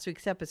for last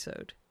week's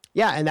episode.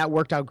 Yeah, and that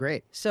worked out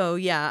great. So,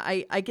 yeah,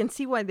 I can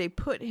see why they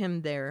put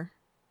him there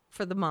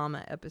for the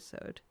Mama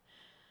episode.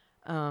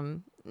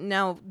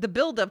 Now, the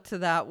build-up to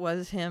that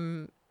was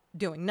him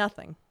doing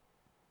nothing.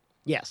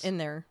 Yes. In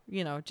there,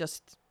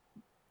 just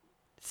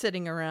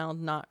sitting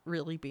around, not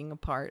really being a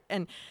part.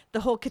 And the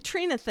whole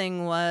Katrina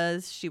thing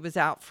was she was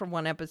out for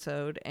one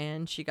episode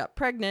and she got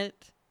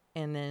pregnant.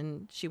 And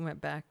then she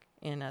went back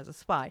in as a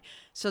spy.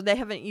 So they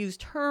haven't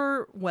used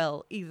her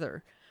well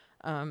either.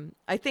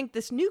 I think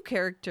this new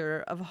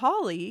character of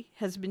Holly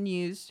has been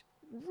used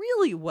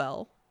really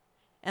well.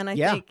 And I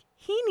think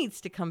he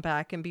needs to come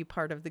back and be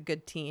part of the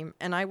good team.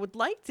 And I would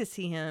like to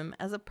see him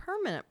as a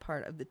permanent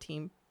part of the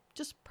team,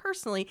 just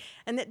personally.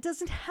 And it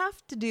doesn't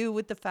have to do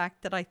with the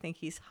fact that I think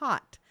he's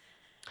hot.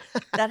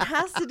 That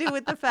has to do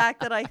with the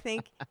fact that I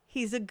think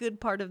he's a good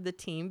part of the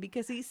team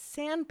because he's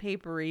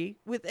sandpapery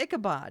with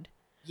Ichabod.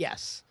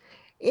 Yes.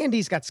 And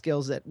he's got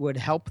skills that would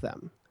help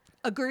them.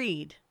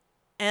 Agreed.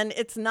 And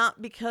it's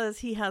not because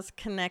he has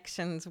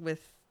connections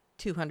with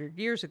 200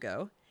 years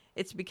ago.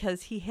 It's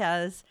because he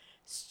has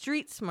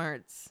street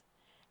smarts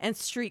and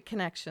street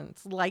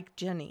connections like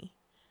Jenny.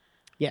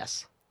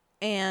 Yes.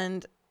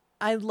 And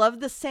I love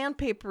the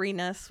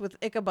sandpaperiness with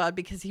Ichabod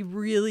because he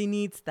really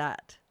needs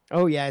that.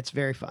 Oh, yeah, it's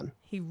very fun.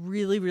 He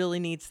really, really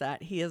needs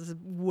that. He is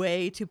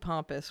way too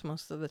pompous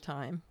most of the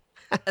time.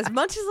 As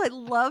much as I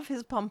love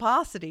his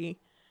pomposity,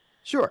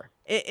 Sure.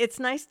 it's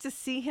nice to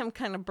see him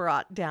kind of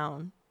brought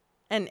down.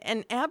 And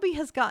Abby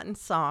has gotten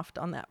soft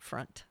on that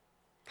front.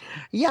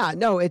 Yeah,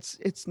 no,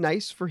 it's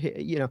nice for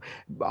him.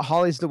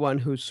 Holly's the one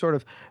who sort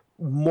of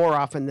more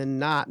often than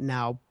not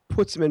now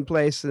puts him in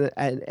place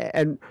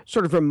and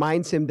sort of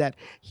reminds him that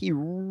he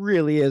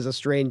really is a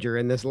stranger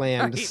in this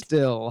land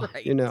still,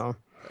 Right. Right.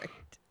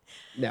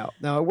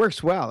 No, it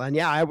works well. And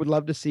yeah, I would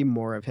love to see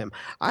more of him.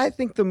 I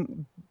think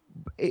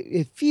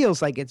it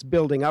feels like it's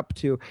building up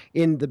to,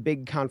 in the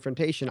big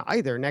confrontation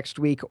either next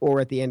week or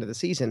at the end of the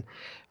season,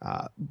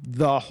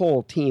 the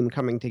whole team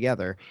coming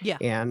together. Yeah.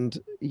 And,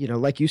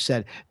 like you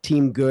said,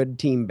 team good,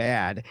 team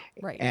bad.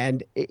 Right.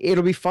 And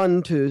it'll be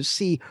fun to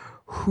see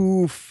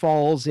who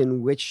falls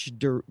in which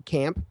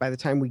camp by the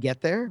time we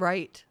get there.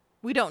 Right.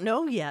 We don't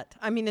know yet.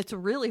 I mean, it's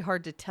really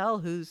hard to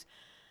tell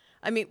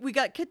we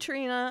got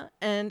Katrina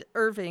and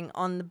Irving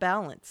on the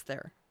balance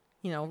there.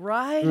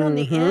 Right on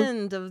the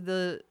end of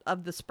the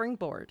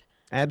springboard.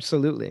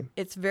 Absolutely.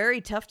 It's very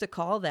tough to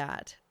call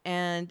that.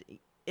 And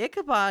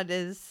Ichabod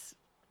is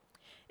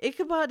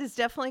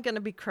definitely going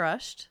to be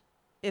crushed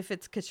if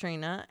it's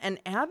Katrina. And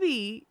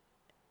Abby,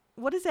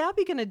 what is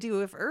Abby going to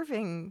do if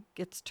Irving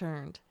gets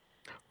turned?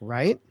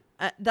 Right.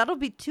 That'll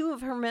be 2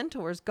 of her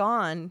mentors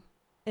gone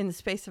in the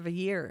space of a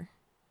year.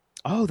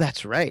 Oh,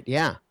 that's right.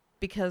 Yeah.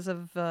 Because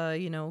of,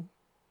 the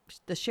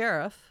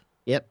sheriff.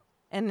 Yep.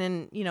 And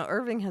then,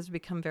 Irving has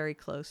become very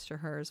close to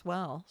her as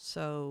well.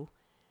 So,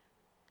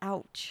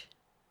 ouch.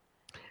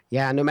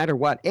 Yeah, no matter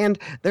what. And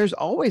there's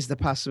always the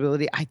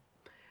possibility, I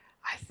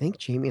think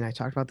Jamie and I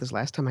talked about this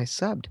last time I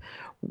subbed.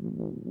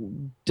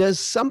 Does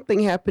something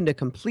happen to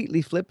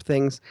completely flip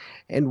things?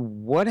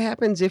 And what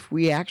happens if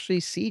we actually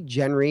see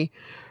Jenry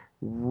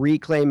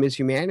reclaim his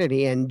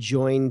humanity and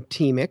join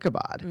Team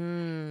Ichabod?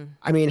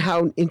 I mean,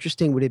 how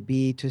interesting would it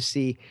be to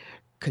see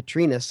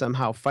Katrina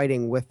somehow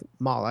fighting with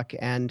Moloch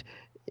and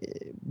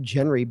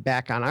Jenry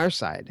back on our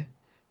side?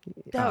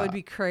 That would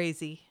be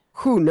crazy.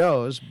 Who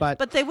knows?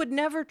 But they would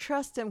never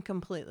trust him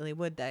completely,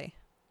 would they?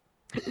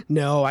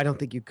 No, I don't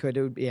think you could.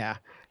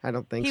 I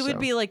don't think he so. He would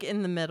be like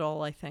in the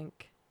middle, I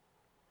think.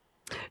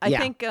 I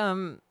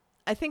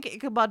think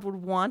Ichabod would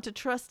want to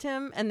trust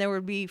him, and there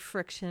would be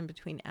friction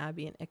between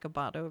Abby and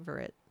Ichabod over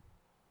it.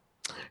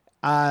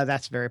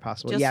 That's very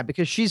possible.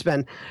 Because she's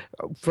been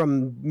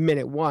from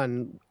minute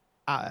one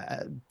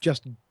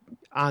just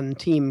on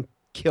team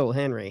kill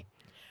Henry.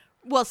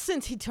 Well,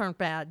 since he turned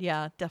bad,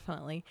 yeah,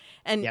 definitely.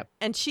 And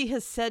and she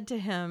has said to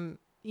him,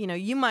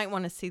 you might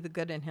want to see the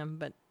good in him,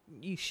 but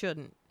you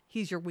shouldn't.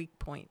 He's your weak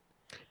point.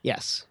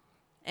 Yes.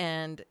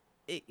 And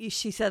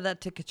she said that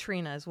to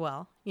Katrina as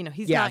well.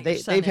 He's not your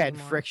son they've anymore. had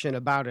friction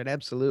about it,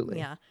 absolutely.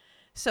 Yeah.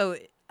 So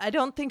I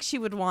don't think she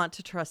would want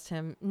to trust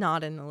him,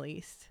 not in the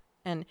least.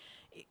 And,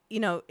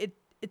 it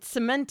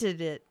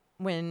cemented it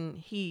when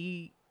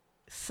he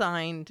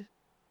signed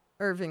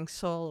Irving's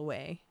soul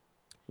away.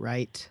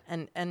 Right.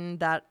 And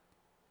that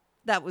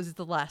was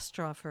the last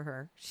straw for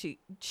her.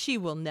 She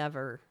will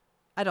never,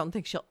 I don't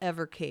think she'll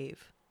ever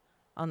cave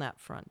on that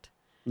front.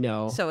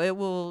 No. So it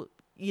will,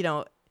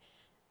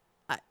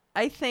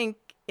 I think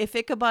if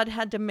Ichabod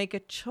had to make a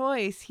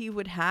choice, he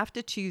would have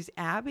to choose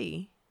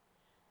Abby.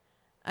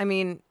 I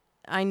mean,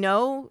 I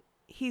know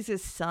he's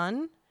his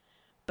son,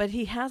 but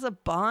he has a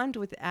bond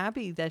with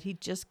Abby that he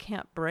just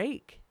can't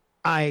break.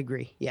 I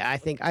agree. Yeah, I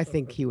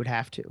think he would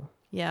have to.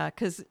 Yeah,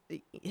 because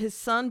his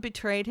son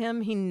betrayed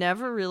him. He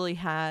never really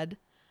had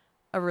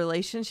a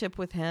relationship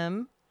with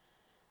him.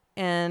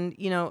 And,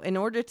 in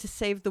order to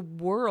save the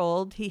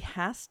world, he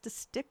has to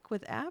stick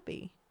with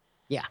Abby.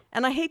 Yeah.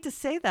 And I hate to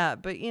say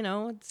that, but,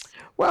 it's...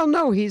 Well,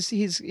 no, it's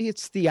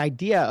the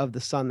idea of the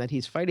son that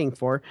he's fighting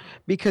for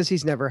because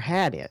he's never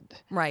had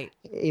it. Right.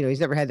 He's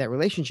never had that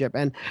relationship.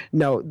 And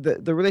no,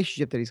 the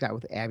relationship that he's got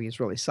with Abby is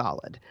really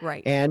solid.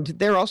 Right. And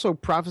they're also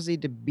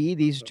prophesied to be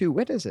these 2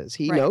 witnesses.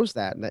 He knows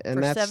that. And for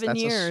that's 7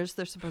 years,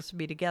 they're supposed to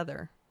be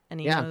together.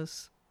 And he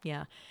knows.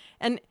 Yeah.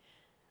 And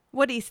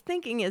what he's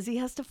thinking is he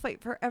has to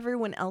fight for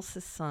everyone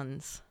else's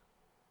sons.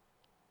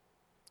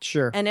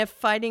 Sure. And if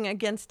fighting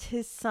against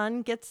his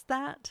son gets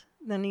that,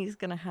 then he's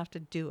going to have to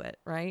do it,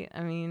 right? I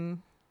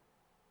mean...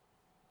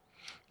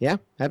 Yeah,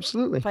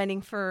 absolutely.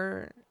 Fighting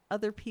for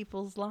other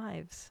people's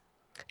lives.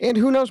 And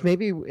who knows,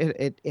 maybe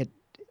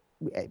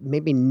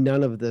maybe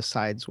none of the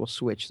sides will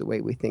switch the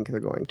way we think they're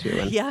going to.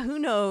 And, yeah, who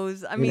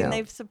knows? I mean,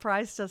 they've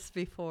surprised us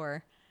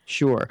before.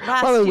 Sure.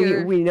 Last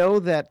year, we know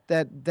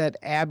that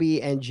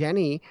Abby and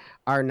Jenny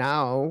are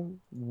now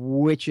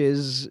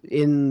witches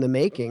in the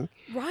making.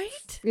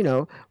 Right.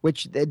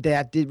 Which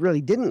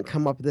really didn't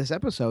come up this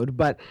episode,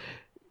 but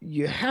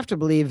you have to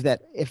believe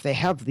that if they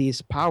have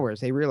these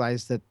powers, they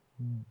realize that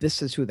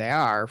this is who they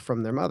are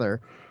from their mother.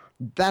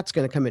 That's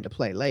going to come into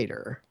play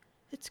later.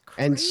 It's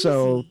crazy. And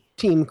so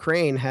Team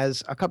Crane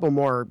has a couple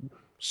more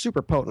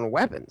super potent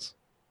weapons.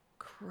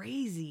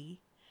 Crazy.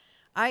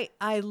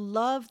 I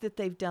love that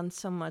they've done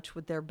so much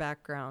with their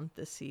background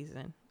this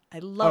season. I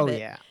love it.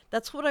 Yeah.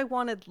 That's what I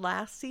wanted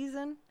last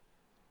season,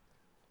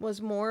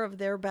 was more of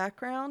their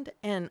background,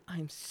 and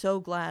I'm so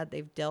glad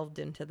they've delved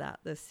into that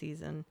this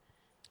season.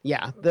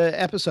 Yeah, the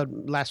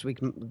episode last week,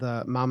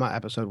 the Mama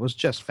episode, was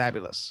just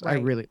fabulous. Right.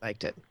 I really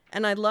liked it.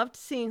 And I loved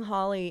seeing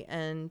Holly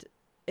and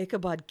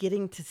Ichabod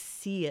getting to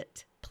see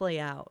it play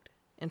out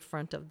in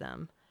front of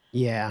them.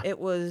 Yeah. It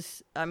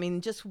was, I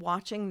mean, just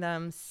watching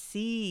them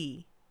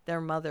see their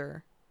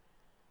mother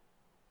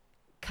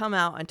come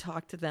out and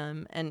talk to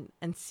them, and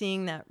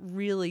seeing that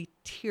really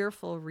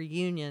tearful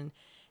reunion,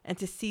 and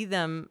to see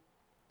them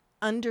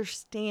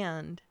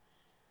understand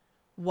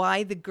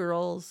why the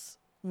girls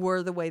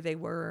were the way they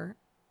were,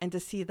 and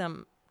to see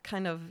them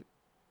kind of,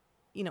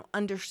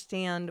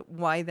 understand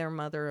why their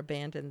mother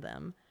abandoned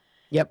them.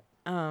 Yep.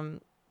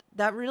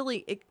 That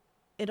really,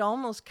 it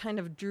almost kind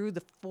of drew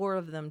the four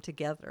of them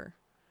together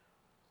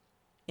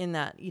in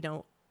that,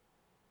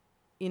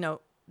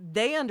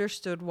 they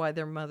understood why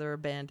their mother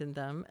abandoned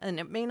them, and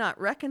it may not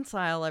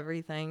reconcile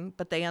everything,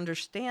 but they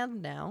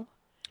understand now.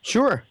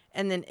 Sure.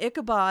 And then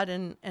Ichabod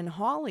and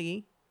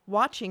Holly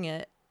watching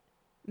it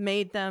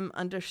made them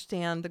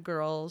understand the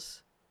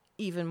girls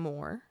even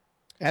more.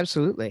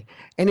 Absolutely.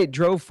 And it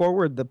drove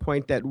forward the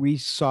point that we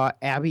saw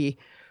Abby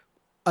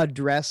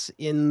address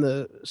in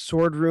the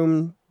sword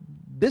room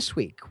this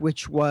week,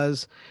 which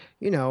was,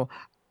 I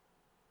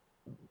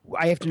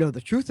have to know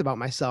the truth about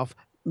myself.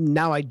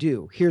 Now I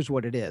do. Here's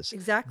what it is.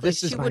 Exactly.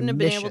 She wouldn't have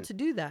been able to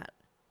do that.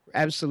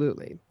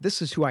 Absolutely.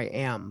 This is who I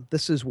am.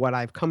 This is what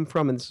I've come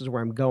from, and this is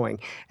where I'm going.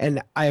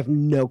 And I have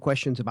no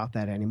questions about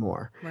that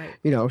anymore.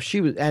 Right.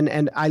 She was,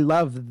 and I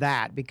love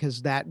that,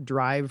 because that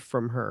drive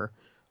from her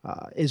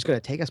is going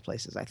to take us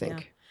places, I think.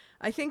 Yeah.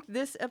 I think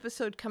this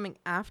episode coming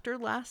after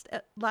last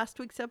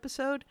week's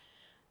episode,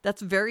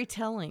 that's very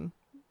telling,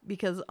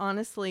 because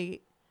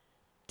honestly,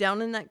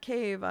 down in that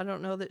cave, I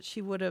don't know that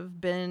she would have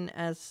been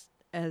as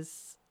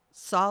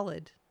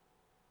solid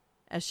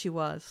as she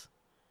was.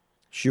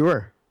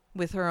 Sure.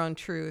 With her own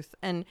truth,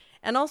 and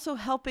also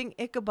helping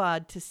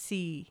Ichabod to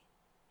see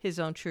his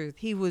own truth.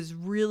 He was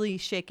really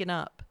shaken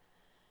up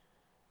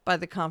by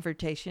the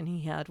confrontation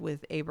he had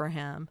with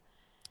Abraham.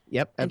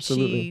 Yep,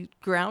 absolutely. And she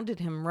grounded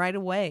him right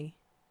away.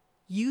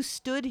 You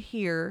stood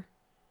here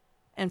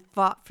and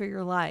fought for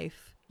your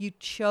life. You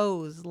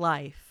chose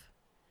life.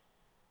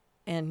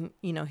 And,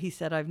 he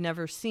said, I've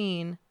never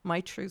seen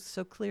my truth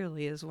so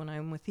clearly as when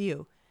I'm with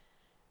you.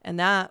 And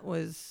that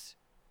was,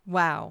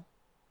 wow.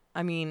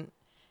 I mean,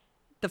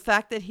 the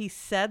fact that he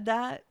said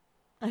that,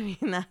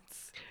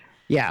 that's...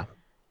 Yeah,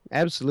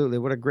 absolutely.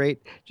 What a great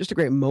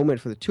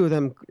moment for the two of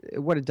them,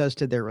 what it does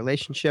to their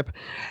relationship.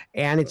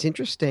 And it's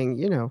interesting,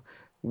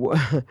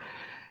 when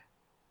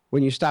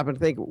you stop and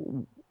think,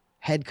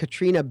 had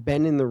Katrina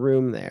been in the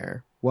room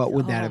there, what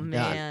would that have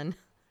done?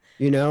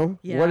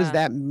 Yeah. What does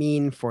that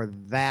mean for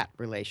that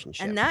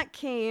relationship? And that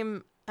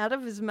came out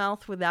of his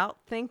mouth without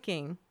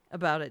thinking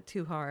about it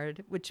too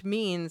hard, which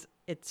means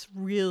it's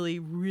really,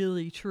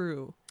 really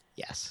true.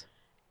 Yes.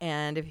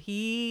 And if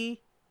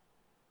he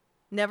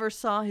never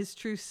saw his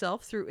true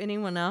self through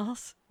anyone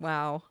else,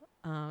 wow,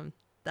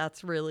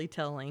 that's really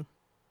telling.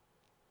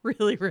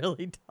 Really,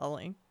 really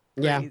telling.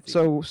 Yeah.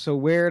 Crazy. So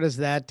where does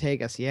that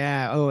take us?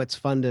 Yeah. Oh, it's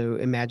fun to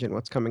imagine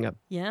what's coming up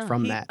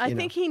from that. I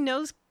think he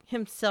knows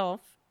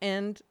himself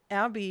and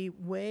Abby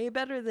way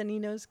better than he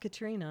knows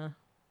Katrina.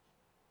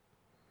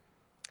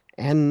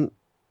 And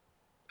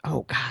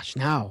oh gosh,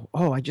 now,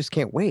 I just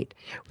can't wait.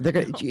 They're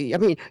gonna. I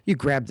mean, you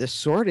grab this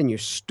sword and you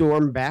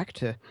storm back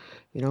to,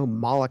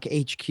 Moloch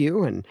HQ,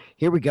 and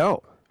here we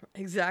go.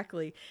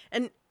 Exactly.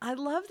 And I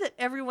love that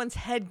everyone's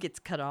head gets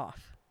cut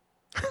off.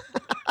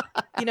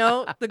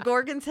 The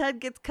Gorgon's head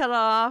gets cut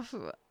off.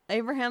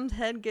 Abraham's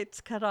head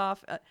gets cut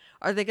off.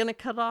 Are they going to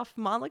cut off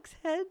Moloch's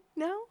head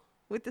now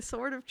with the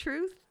sword of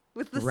truth?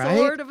 With the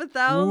sword of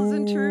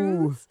 1,000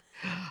 truths?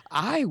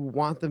 I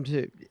want them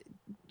to,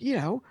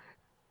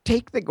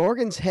 take the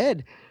Gorgon's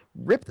head,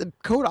 rip the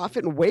coat off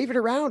it, and wave it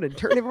around and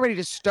turn everybody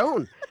to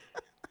stone.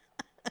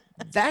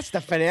 That's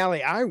the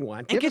finale I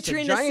want. And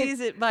Katrina sees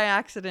it by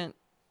accident.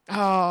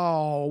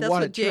 Oh, that's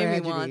what a Jamie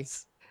tragedy.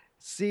 wants.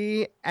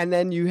 See, and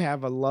then you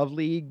have a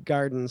lovely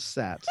garden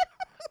set.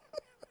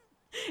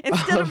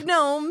 Instead of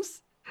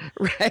gnomes.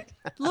 Right.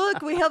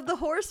 Look, we have the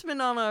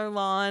horsemen on our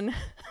lawn.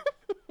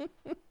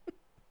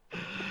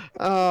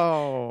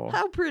 Oh.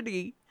 How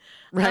pretty.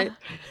 Right.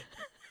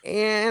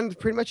 And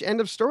pretty much end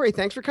of story.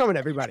 Thanks for coming,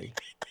 everybody.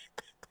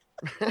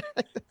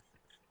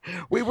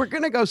 We were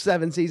going to go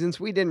 7 seasons.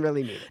 We didn't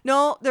really need it.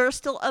 No, there are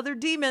still other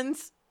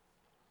demons.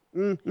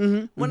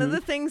 Mm-hmm, One of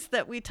the things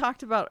that we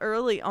talked about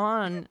early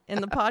on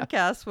in the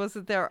podcast was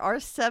that there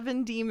are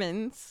 7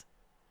 demons,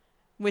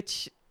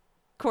 which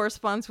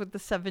corresponds with the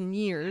 7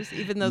 years,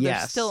 even though they're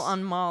still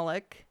on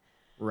Moloch.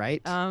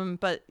 Right.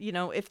 But,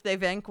 if they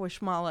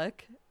vanquish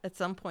Moloch at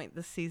some point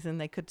this season,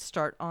 they could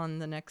start on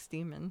the next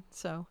demon.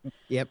 So.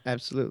 Yep,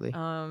 absolutely.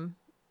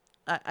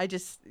 I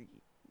just,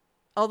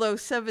 although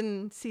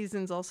 7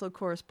 seasons also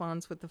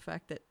corresponds with the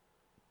fact that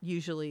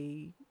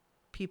usually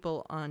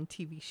people on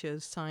TV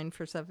shows sign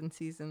for 7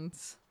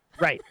 seasons.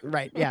 Right.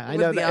 Yeah, I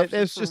with know the that option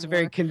it's for just a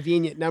very more.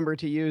 convenient number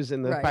to use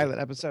in the Right. pilot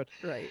episode.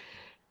 Right.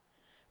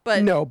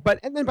 But No,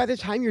 and then by the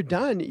time you're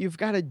done, you've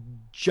got a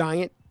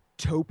giant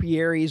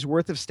topiary's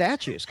worth of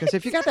statues. Because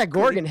if you got that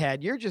Gorgon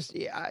head, you're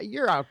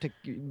out to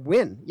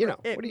win.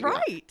 What do you got?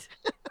 right.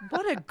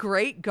 What a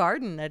great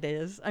garden that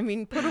is. I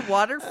mean, put a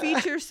water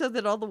feature so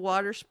that all the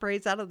water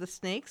sprays out of the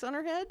snakes on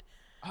her head.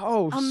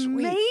 Oh,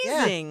 sweet.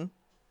 Yeah.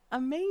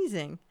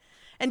 Amazing.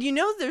 And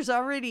there's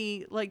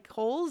already like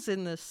holes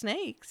in the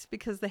snakes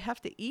because they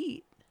have to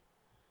eat.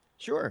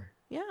 Sure.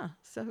 Yeah.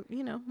 So,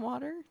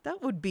 water,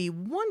 that would be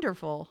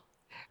wonderful.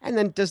 And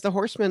then does the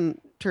horseman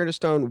turn to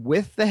stone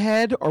with the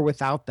head or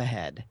without the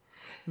head?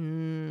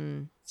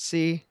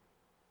 See,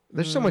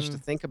 there's so much to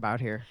think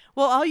about here.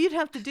 Well, all you'd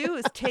have to do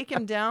is take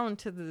him down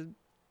to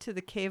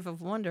the Cave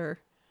of Wonder.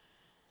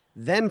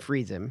 Then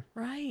freeze him.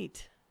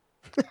 Right.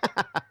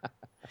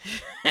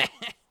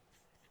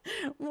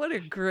 What a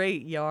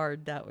great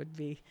yard that would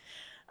be.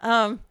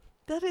 That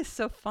is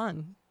so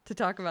fun to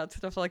talk about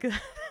stuff like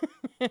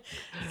that.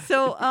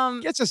 So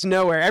gets us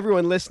nowhere.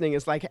 Everyone listening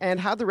is like, and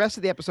how'd the rest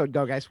of the episode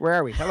go, guys? Where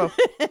are we? Hello.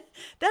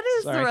 That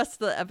is the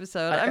rest of the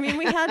episode. I mean,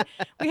 we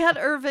had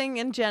Irving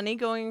and Jenny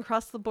going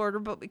across the border,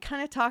 but we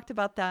kind of talked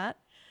about that.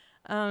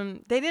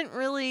 They didn't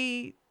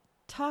really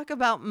talk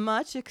about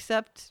much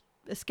except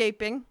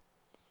escaping.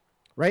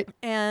 Right.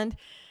 And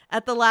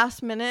at the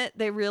last minute,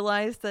 they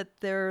realized that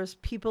there's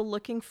people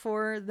looking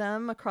for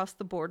them across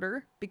the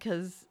border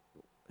because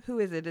who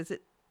is it?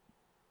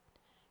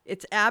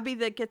 It's Abby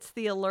that gets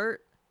the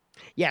alert?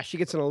 Yeah, she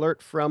gets an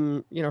alert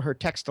from, her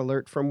text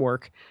alert from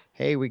work.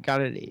 Hey, we got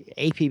an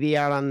APB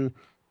out on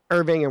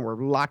Irving and we're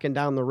locking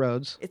down the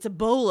roads. It's a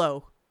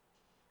bolo.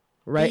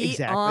 Right, Be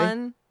exactly.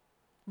 on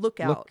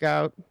lookout.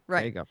 Lookout.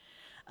 Right. There you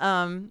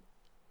go.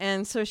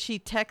 And so she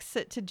texts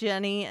it to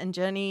Jenny, and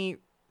Jenny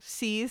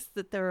sees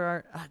that there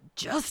are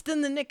just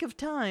in the nick of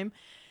time,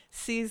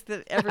 sees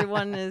that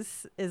everyone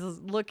is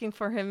looking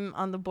for him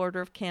on the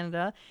border of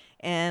Canada,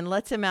 and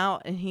lets him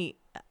out. And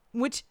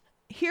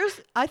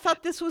I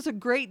thought this was a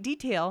great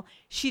detail.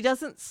 She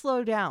doesn't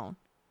slow down.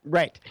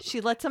 Right.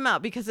 She lets him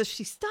out because if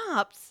she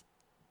stops,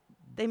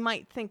 they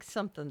might think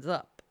something's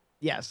up.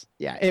 Yes.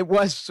 Yeah. It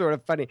was sort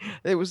of funny.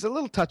 It was a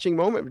little touching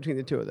moment between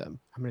the two of them.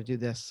 I'm going to do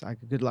this.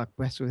 Good luck.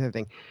 Best with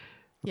everything. Okay.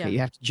 Yeah. You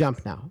have to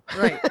jump now.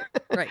 Right.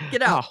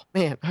 Get out. Oh,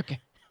 man. Okay.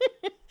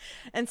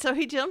 And so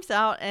he jumps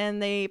out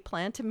and they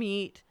plan to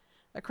meet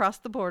across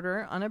the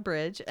border on a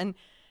bridge. And,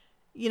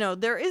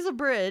 there is a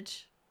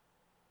bridge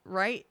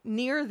right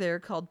near there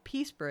called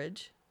Peace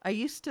Bridge. I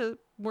used to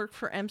work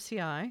for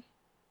MCI.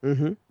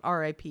 Mm-hmm.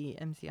 R.I.P.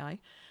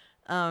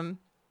 MCI.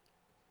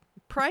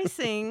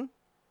 Pricing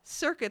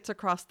circuits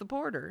across the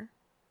border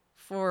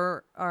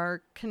for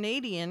our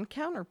Canadian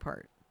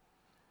counterpart.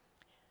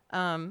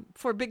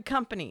 For big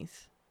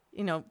companies,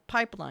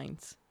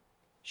 pipelines.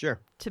 Sure.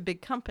 To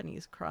big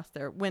companies across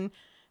there. When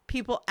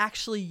people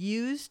actually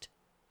used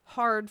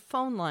hard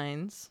phone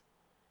lines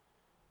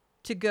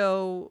to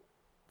go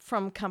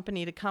from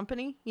company to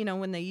company,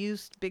 when they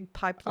used big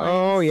pipelines.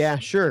 Oh, yeah,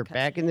 sure. Okay.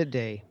 Back in the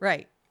day.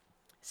 Right.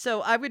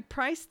 So I would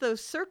price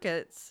those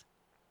circuits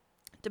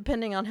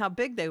depending on how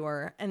big they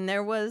were. And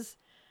there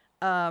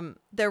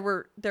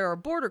are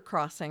border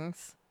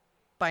crossings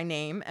by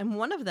name, and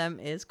one of them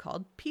is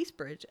called Peace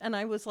Bridge. And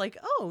I was like,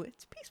 oh,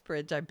 it's Peace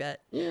Bridge, I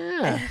bet.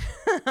 Yeah.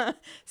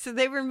 So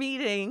they were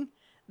meeting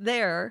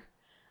there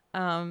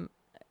on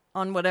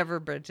whatever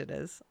bridge it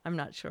is. I'm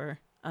not sure.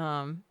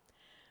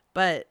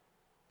 But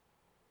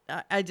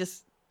I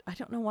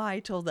don't know why I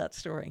told that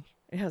story.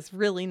 It has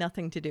really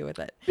nothing to do with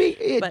it.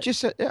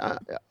 Just a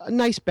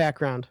nice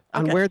background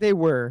on where they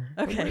were.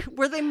 Okay,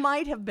 where they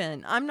might have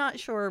been. I'm not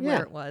sure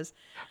where it was.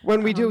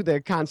 When we do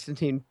the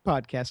Constantine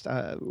podcast,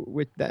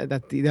 with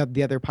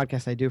the other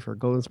podcast I do for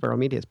Golden Sparrow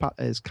Media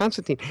is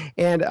Constantine,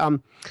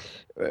 and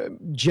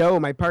Joe,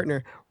 my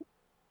partner,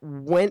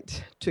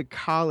 went to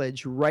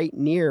college right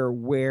near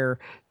where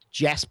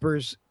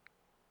Jasper's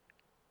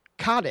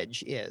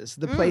Cottage is,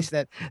 the place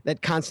that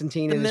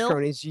Constantine and his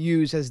cronies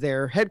use as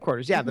their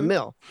headquarters. Yeah, the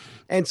mill.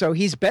 And so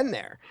he's been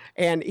there,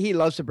 and he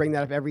loves to bring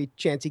that up every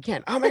chance he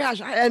can. Oh my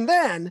gosh. And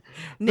then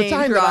the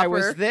time that I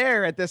was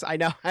there at this, I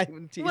know.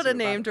 What a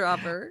name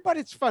dropper. But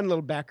it's fun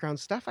little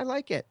background stuff. I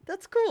like it.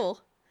 That's cool.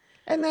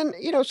 And then,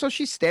 so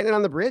she's standing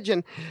on the bridge,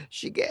 and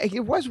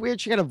it was weird.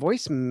 She got a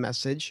voice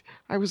message.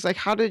 I was like,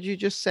 how did you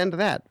just send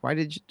that? Why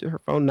did her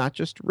phone not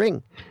just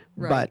ring?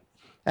 Right.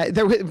 But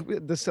there was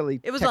the silly.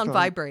 It was on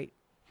vibrate.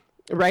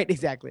 Right,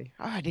 exactly.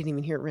 Oh, I didn't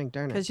even hear it ring,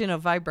 darn it.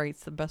 Because,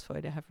 vibrate's the best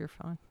way to have your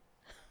phone.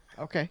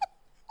 Okay.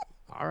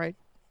 All right.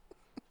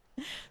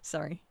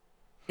 Sorry.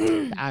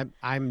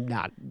 I'm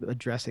not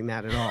addressing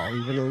that at all,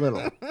 even a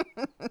little.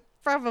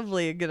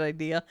 Probably a good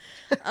idea.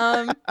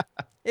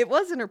 It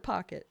was in her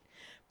pocket.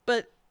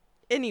 But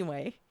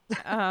anyway,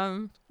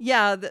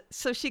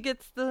 so she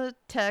gets the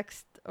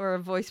text or a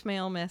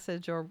voicemail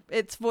message, or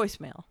it's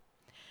voicemail.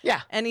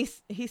 Yeah. And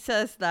he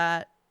says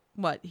that,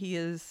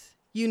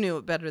 you knew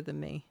it better than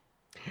me.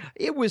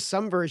 It was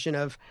some version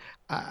of,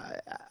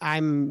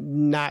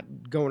 I'm not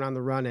going on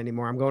the run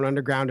anymore. I'm going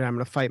underground and I'm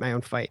going to fight my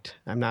own fight.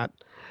 I'm not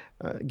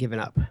giving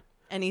up.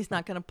 And he's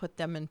not going to put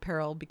them in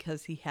peril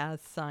because he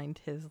has signed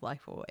his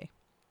life away.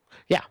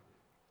 Yeah.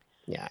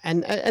 Yeah.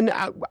 And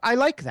I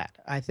like that.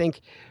 I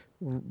think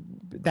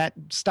that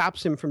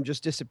stops him from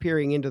just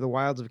disappearing into the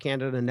wilds of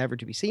Canada and never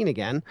to be seen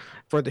again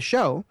for the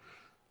show.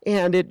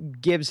 And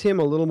it gives him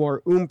a little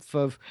more oomph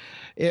of,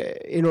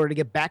 in order to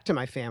get back to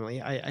my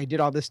family, I did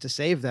all this to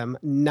save them.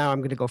 Now I'm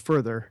going to go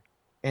further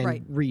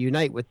and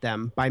reunite with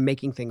them by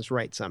making things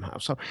right somehow.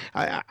 So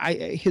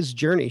his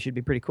journey should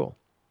be pretty cool.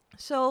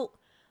 So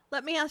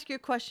let me ask you a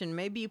question.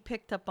 Maybe you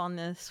picked up on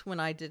this when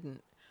I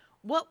didn't.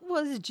 What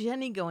was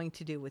Jenny going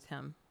to do with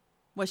him?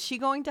 Was she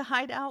going to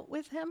hide out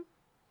with him?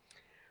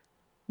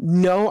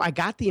 No, I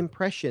got the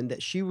impression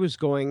that she was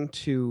going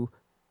to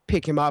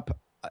pick him up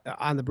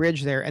on the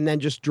bridge there and then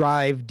just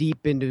drive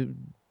deep into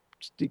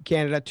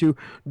Canada to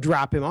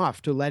drop him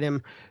off, to let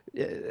him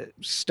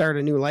start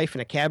a new life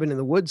in a cabin in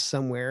the woods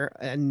somewhere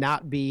and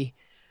not be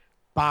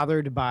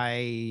bothered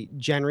by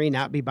Jenry,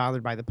 not be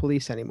bothered by the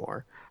police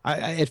anymore.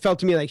 It felt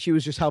to me like she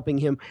was just helping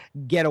him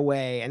get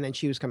away, and then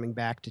she was coming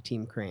back to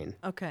Team Crane.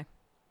 Okay.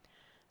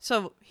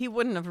 So he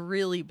wouldn't have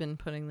really been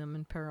putting them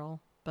in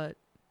peril, but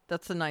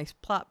that's a nice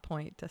plot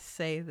point to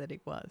say that he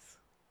was.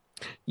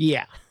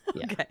 Yeah.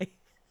 Okay.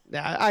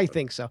 I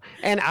think so.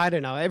 And I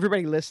don't know.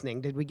 Everybody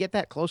listening, did we get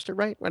that close to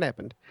right? What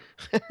happened?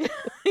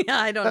 Yeah,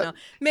 I don't know.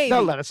 Maybe.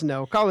 They'll let us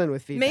know. Call in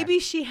with feedback. Maybe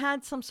she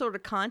had some sort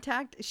of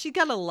contact. She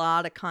got a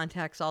lot of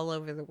contacts all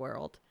over the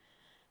world.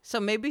 So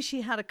maybe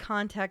she had a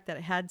contact that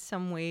had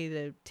some way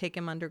to take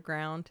him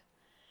underground.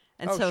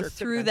 And so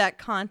through that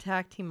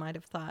contact, he might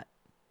have thought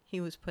he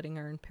was putting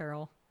her in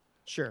peril.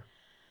 Sure.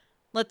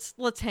 Let's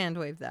hand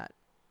wave that.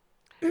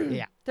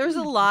 Yeah. There's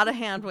a lot of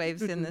hand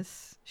waves in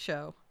this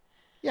show.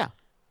 Yeah.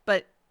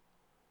 But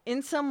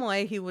in some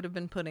way, he would have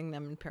been putting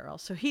them in peril.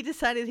 So he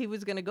decided he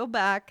was going to go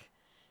back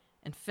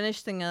and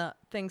finish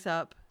things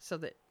up so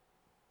that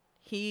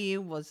he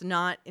was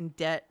not in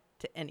debt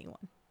to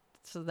anyone.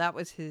 So that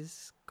was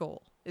his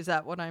goal. Is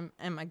that what am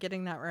I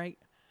getting that right?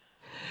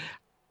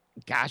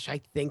 Gosh, I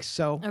think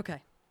so.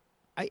 Okay.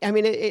 I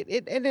mean,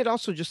 it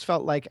also just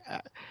felt like,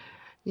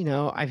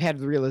 I've had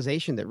the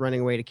realization that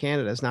running away to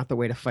Canada is not the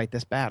way to fight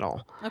this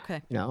battle.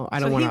 Okay. I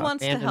don't want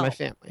to abandon my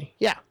family.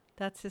 Yeah.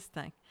 That's his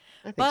thing.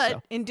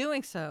 But in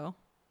doing so,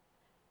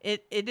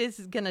 it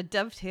is going to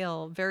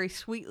dovetail very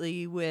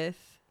sweetly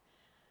with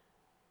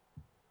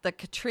the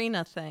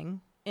Katrina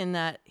thing, in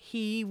that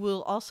he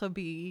will also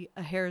be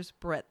a hair's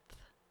breadth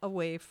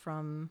away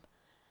from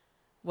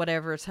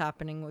whatever is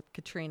happening with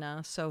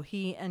Katrina. So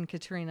he and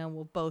Katrina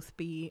will both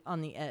be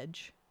on the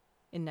edge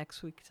in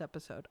next week's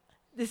episode.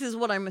 This is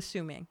what I'm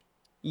assuming.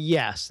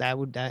 Yes, yeah.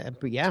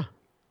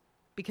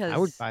 Because I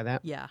would buy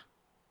that. Yeah,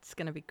 it's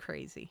going to be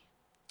crazy.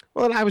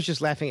 Well, and I was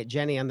just laughing at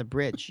Jenny on the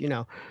bridge.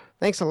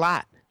 Thanks a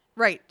lot.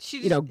 Right.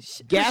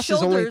 Gas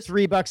is only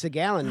 $3 a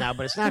gallon now,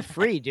 but it's not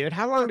free, dude.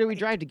 How long do we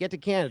drive to get to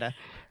Canada?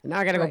 And now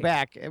I got to go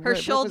back. Her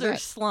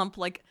shoulders slump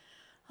like,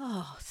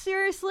 oh,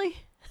 seriously?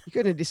 You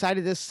couldn't have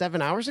decided this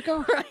 7 hours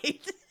ago?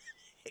 Right.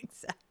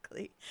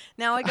 Exactly.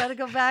 Now I got to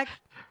go back.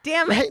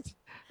 Damn it. Right?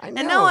 I know.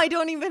 And now I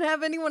don't even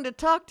have anyone to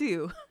talk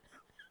to.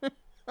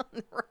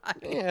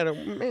 Right.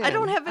 Man, I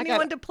don't have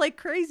anyone to play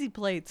Crazy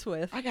Plates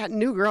with. I got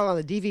New Girl on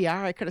the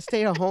DVR. I could have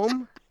stayed at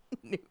home.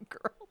 New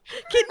Girl.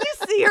 Can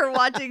you see her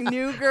watching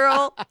New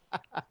Girl?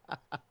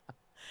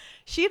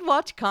 She'd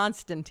watch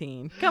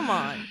Constantine. Come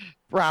on.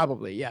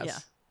 Probably, yes. Yeah,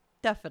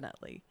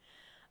 definitely.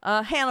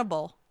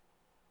 Hannibal.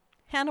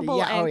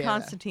 And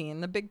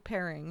Constantine, the big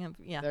pairing.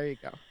 There you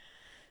go.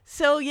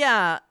 So,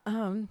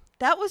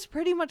 that was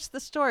pretty much the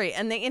story.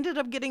 And they ended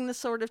up getting the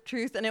Sword of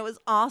Truth, and it was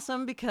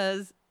awesome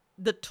because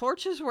the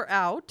torches were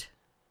out,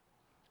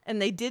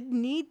 and they did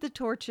need the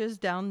torches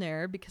down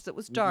there because it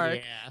was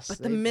dark. Yes, but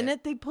the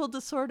minute they pulled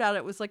the sword out,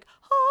 it was like,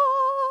 ah,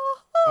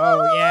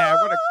 oh, yeah,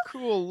 what a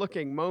cool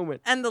looking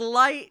moment. And the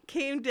light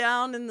came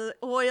down, and the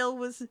oil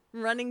was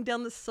running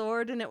down the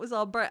sword, and it was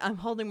all bright. I'm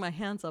holding my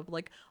hands up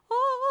like,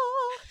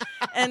 oh,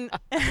 and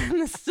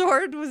the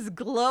sword was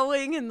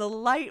glowing, and the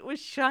light was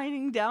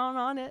shining down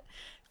on it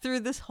through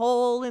this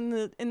hole in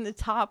the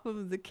top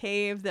of the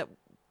cave that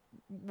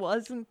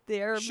wasn't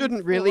there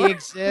shouldn't before. Really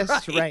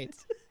exist. Right.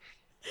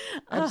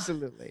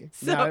 Absolutely.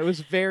 So, it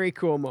was a very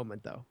cool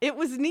moment though. It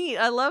was neat.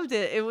 I loved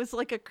it. It was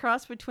like a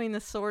cross between the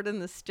Sword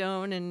and the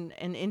Stone and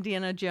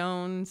Indiana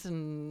Jones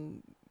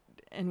and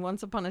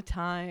Once Upon a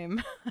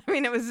Time. I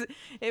mean, it was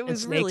really cool.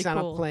 Snakes on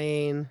a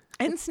plane.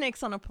 And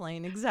snakes on a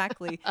plane,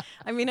 exactly.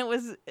 I mean, it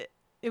was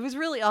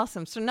really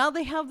awesome. So now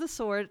they have the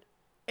sword.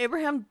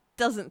 Abraham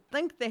doesn't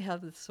think they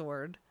have the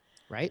sword.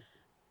 Right.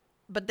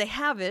 But they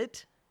have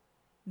it.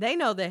 They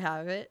know they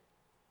have it.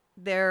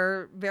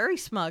 They're very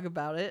smug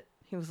about it.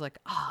 He was like,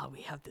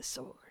 we have the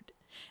sword.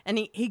 And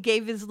he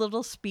gave his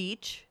little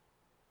speech,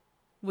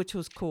 which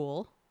was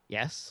cool.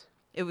 Yes.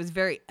 It was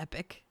very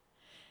epic.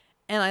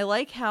 And I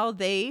like how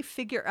they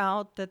figure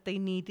out that they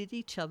needed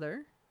each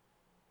other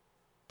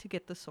to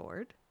get the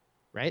sword.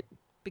 Right.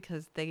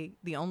 because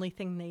the only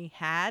thing they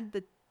had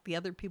that the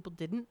other people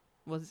didn't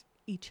was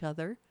each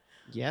other.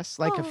 Yes,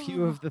 like a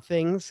few of the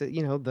things that,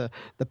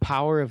 the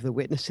power of the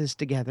witnesses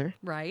together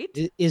Right.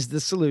 is the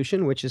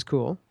solution, which is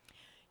cool.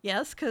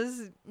 Yes,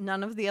 because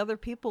none of the other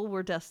people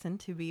were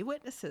destined to be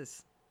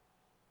witnesses,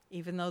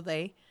 even though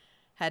they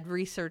had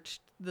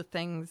researched the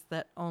things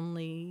that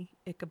only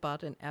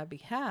Ichabod and Abby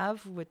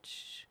have,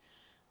 which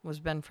was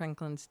Ben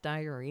Franklin's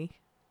diary.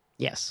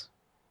 Yes.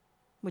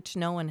 Which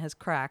no one has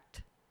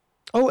cracked.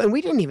 Oh, and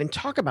we didn't even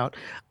talk about,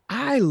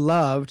 I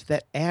loved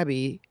that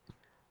Abby,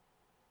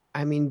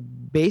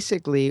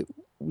 basically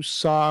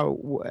saw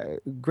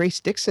Grace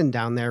Dixon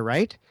down there,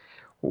 right?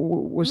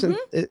 Wasn't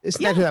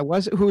isn't that who that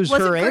was? Who was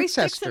her Grace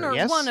ancestor? Dixon or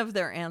yes, one of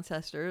their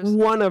ancestors.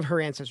 One of her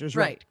ancestors,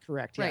 right?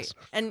 Correct. Yes,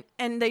 right.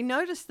 And they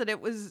noticed that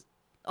it was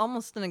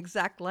almost an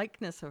exact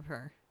likeness of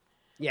her.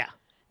 Yeah.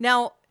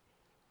 Now,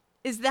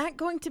 is that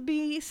going to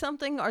be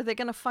something? Are they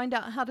going to find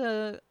out how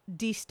to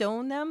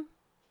de-stone them?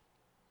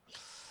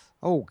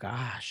 Oh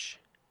gosh,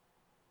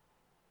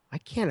 I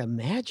can't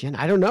imagine.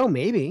 I don't know.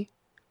 Maybe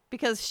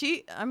because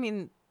she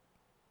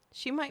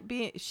might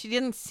be. She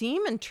didn't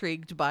seem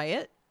intrigued by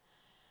it.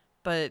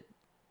 But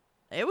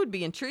it would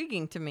be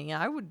intriguing to me.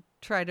 I would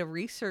try to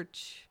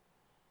research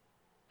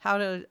how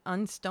to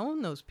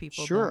unstone those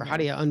people. Sure. How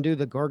do you undo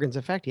the Gorgon's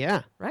effect?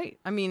 Yeah. Right.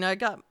 I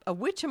got a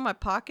witch in my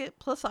pocket.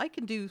 Plus, I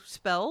can do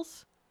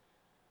spells.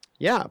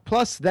 Yeah.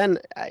 Plus, then,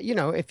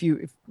 if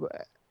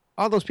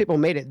all those people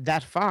made it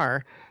that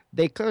far,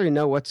 they clearly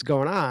know what's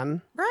going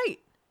on. Right.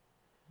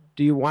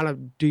 Do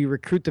you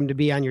recruit them to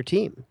be on your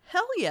team?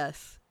 Hell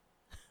yes.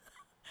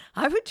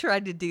 I would try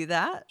to do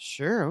that.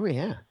 Sure. Oh,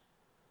 yeah.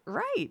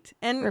 Right.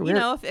 And,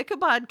 if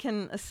Ichabod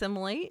can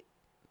assimilate,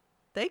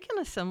 they can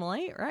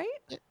assimilate, right?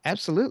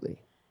 Absolutely.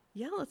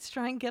 Yeah, let's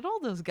try and get all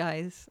those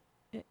guys.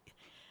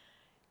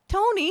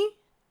 Tony.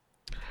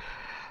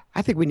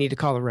 I think we need to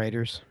call the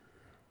writers.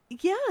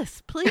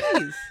 Yes,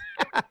 please.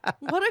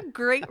 What a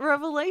great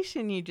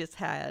revelation you just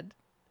had.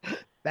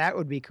 That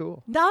would be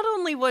cool. Not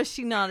only was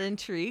she not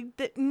intrigued,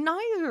 that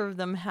neither of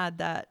them had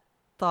that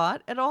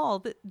thought at all,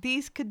 that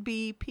these could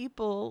be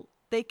people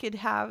they could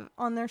have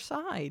on their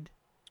side.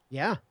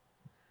 Yeah.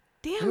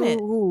 Damn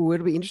it. Ooh,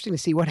 it'll be interesting to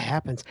see what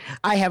happens.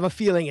 I have a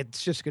feeling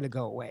it's just going to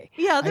go away.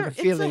 Yeah,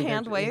 it's a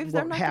hand wave.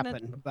 They're not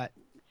happen, gonna... but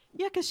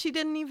yeah, because she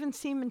didn't even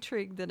seem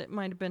intrigued that it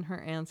might have been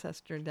her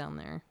ancestor down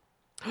there.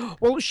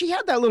 Well, she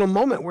had that little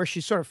moment where she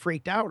sort of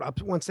freaked out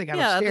up once they got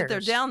upstairs. Yeah, that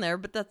they're down there,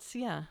 but that's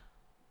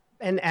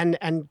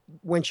And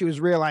when she was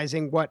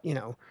realizing what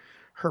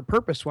her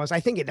purpose was, I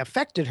think it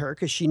affected her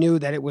because she knew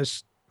that it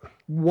was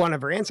one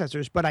of her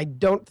ancestors. But I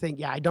don't think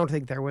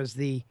there was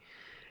the.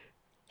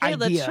 Hey,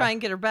 idea. Let's try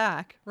and get her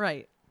back.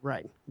 Right.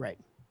 Right.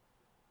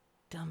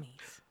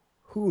 Dummies.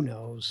 Who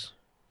knows?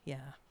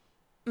 Yeah.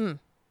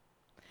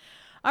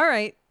 All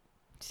right.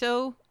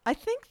 So I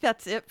think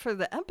that's it for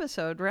the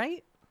episode,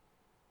 right?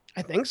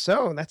 I think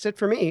so. That's it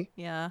for me.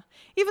 Yeah.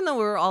 Even though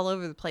we're all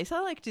over the place,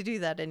 I like to do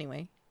that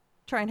anyway.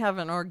 Try and have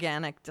an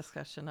organic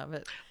discussion of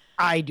it.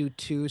 I do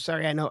too.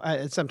 Sorry, I know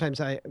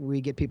sometimes we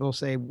get people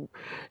say you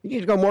need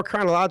to go more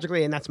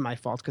chronologically, and that's my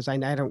fault because I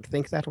don't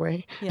think that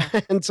way. Yeah,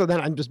 and so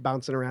then I'm just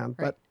bouncing around.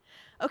 Right.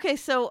 But okay,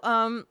 so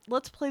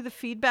let's play the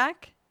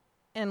feedback,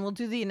 and we'll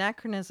do the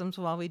anachronisms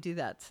while we do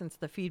that, since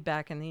the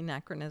feedback and the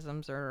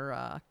anachronisms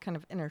are kind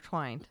of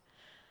intertwined.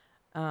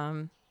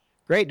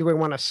 Great. Do we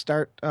want to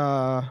start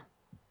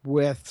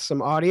with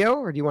some audio,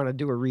 or do you want to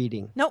do a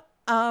reading? Nope.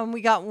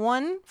 We got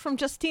one from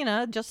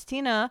Justina.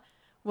 Justina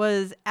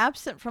was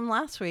absent from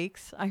last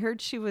week's. I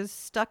heard she was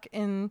stuck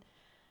in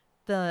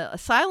the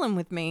asylum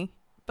with me,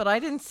 but I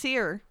didn't see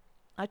her.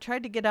 I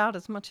tried to get out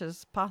as much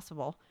as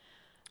possible.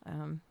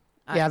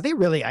 They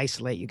really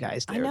isolate you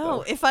guys there. I know.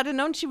 Though. If I'd have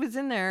known she was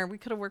in there, we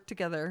could have worked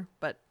together.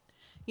 But,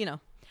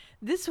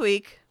 this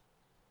week,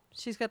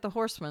 she's got the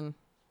horseman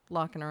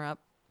locking her up.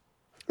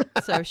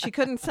 So she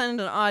couldn't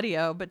send an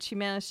audio, but she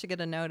managed to get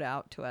a note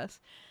out to us.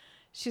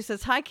 She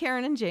says, "Hi,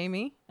 Karen and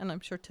Jamie," and I'm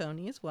sure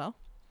Tony as well.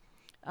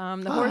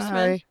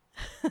 The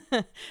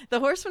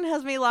horseman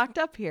has me locked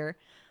up here.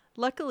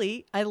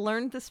 Luckily, I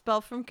learned the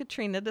spell from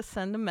Katrina to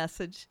send a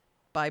message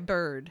by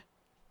bird.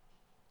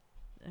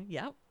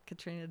 Yeah,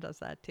 Katrina does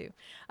that too.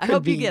 I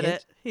hope you get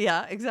it.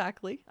 Yeah,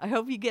 exactly. I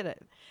hope you get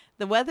it.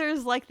 The weather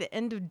is like the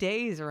end of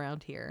days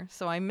around here,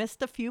 so I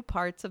missed a few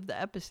parts of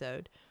the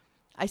episode.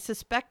 I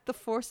suspect the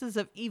forces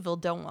of evil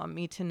don't want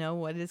me to know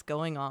what is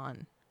going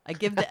on. I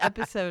give the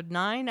episode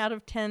 9 out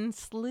of 10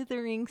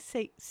 slithering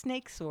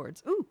snake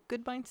swords. Ooh,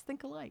 good minds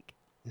think alike.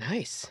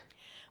 Nice.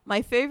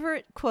 My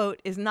favorite quote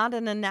is not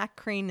an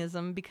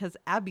anachronism because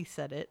Abby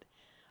said it.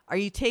 Are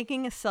you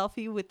taking a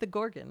selfie with the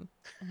Gorgon?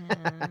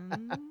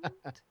 And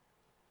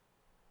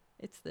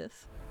it's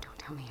this. Don't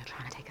tell me you're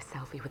trying to take a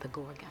selfie with a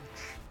Gorgon.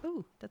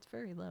 Ooh, that's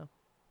very low.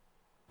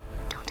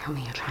 Don't tell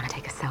me you're trying to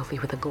take a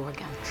selfie with a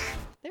Gorgon.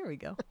 There we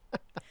go.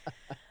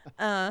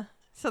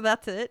 So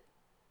that's it.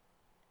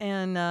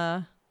 And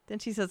then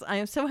she says, I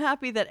am so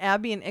happy that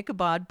Abby and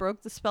Ichabod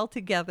broke the spell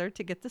together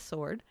to get the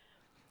sword.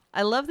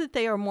 I love that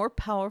they are more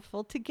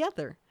powerful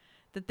together.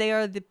 that they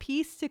are the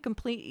piece to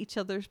complete each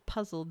other's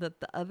puzzle that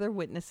the other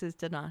witnesses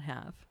did not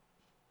have.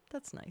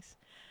 That's nice.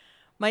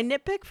 My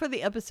nitpick for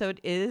the episode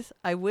is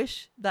I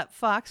wish that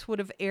Fox would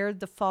have aired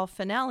the fall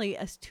finale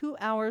as 2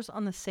 hours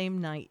on the same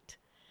night.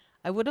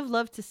 I would have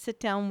loved to sit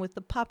down with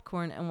the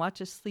popcorn and watch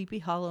a Sleepy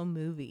Hollow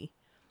movie.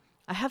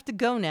 I have to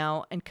go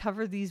now and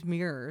cover these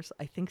mirrors.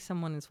 I think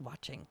someone is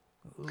watching.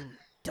 Ooh,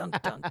 dun,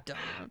 dun, dun.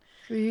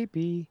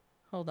 Creepy.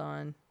 Hold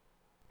on.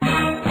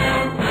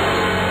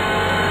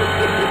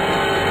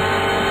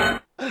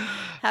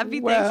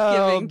 Happy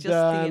Thanksgiving,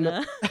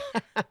 Justina.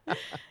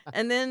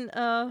 And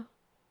then,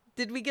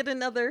 did we get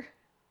another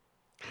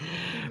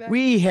feedback?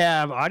 We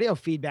have audio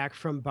feedback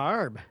from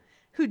Barb,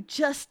 who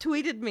just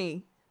tweeted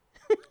me.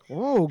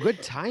 Oh,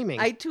 good timing.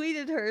 I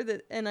tweeted her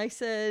and I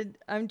said,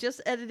 I'm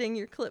just editing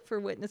your clip for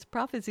Witness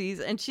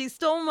Prophecies, and she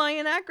stole my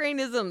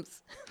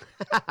anachronisms.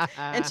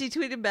 And she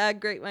tweeted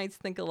back, great minds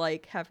think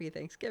alike, happy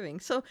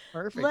Thanksgiving. So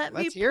Perfect. let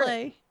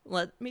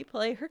me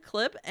play her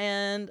clip,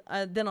 and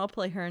then I'll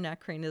play her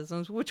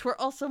anachronisms, which were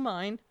also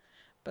mine,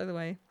 by the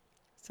way.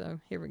 So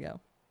here we go.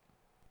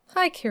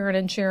 Hi, Karen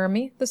and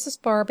Jeremy. This is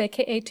Barb,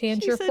 a.k.a.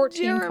 Tangier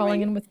 14, Jeremy.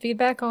 calling in with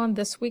feedback on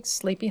this week's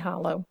Sleepy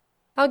Hollow.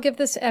 I'll give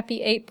this epi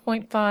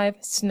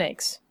 8.5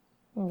 snakes.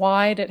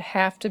 Why'd it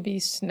have to be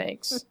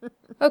snakes?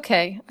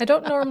 Okay, I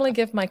don't normally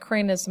give my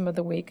cranism of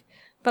the week,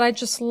 but I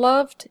just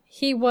loved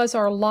he was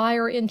our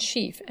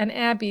liar-in-chief and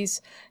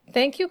Abby's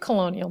thank you,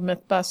 Colonial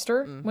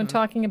Mythbuster, when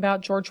talking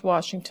about George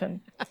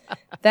Washington.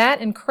 That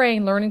and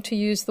Crane learning to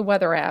use the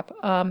weather app.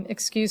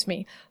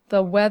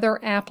 The weather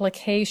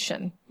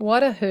application.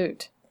 What a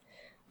hoot.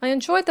 I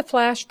enjoyed the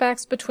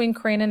flashbacks between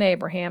Crane and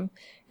Abraham,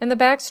 and the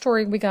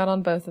backstory we got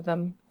on both of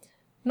them.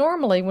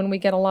 Normally, when we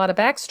get a lot of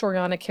backstory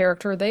on a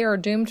character, they are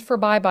doomed for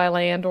bye-bye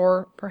land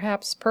or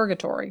perhaps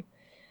purgatory.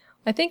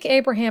 I think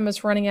Abraham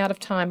is running out of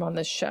time on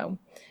this show.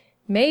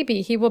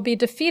 Maybe he will be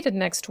defeated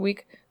next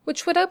week,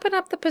 which would open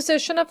up the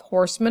position of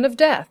Horseman of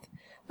Death,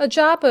 a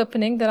job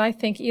opening that I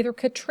think either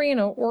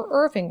Katrina or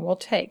Irving will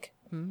take.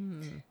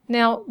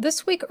 Now,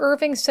 this week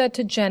Irving said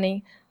to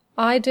Jenny,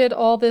 I did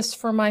all this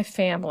for my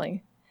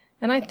family.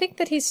 And I think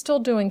that he's still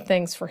doing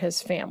things for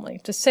his family,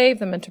 to save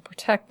them and to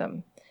protect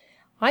them.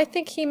 I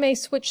think he may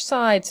switch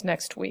sides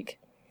next week.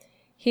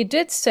 He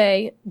did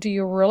say, do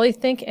you really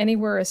think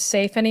anywhere is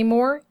safe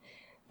anymore?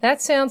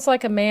 That sounds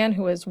like a man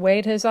who has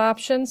weighed his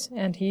options,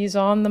 and he's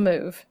on the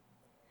move.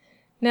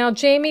 Now,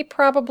 Jamie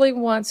probably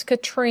wants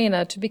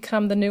Katrina to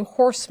become the new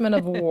Horseman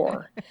of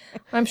War.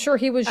 I'm sure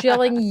he was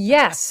yelling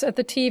yes at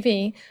the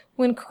TV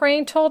when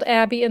Crane told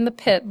Abby in the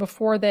pit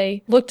before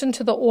they looked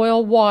into the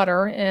oil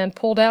water and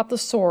pulled out the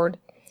sword,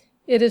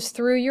 it is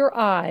through your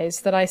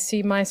eyes that I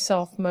see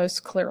myself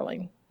most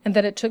clearly, and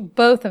that it took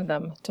both of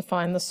them to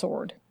find the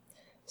sword.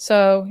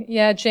 So,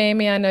 yeah,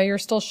 Jamie, I know you're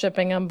still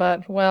shipping them,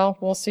 but, well,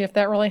 we'll see if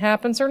that really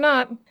happens or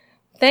not.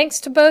 Thanks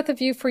to both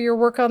of you for your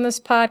work on this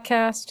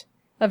podcast.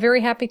 A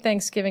very happy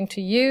Thanksgiving to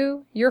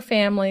you, your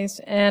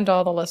families, and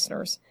all the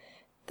listeners.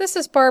 This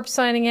is Barb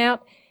signing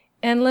out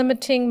and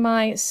limiting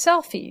my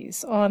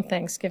selfies on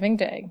Thanksgiving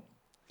Day.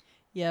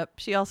 Yep,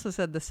 she also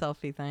said the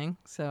selfie thing,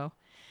 so.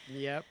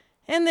 Yep.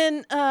 And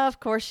then, of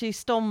course, she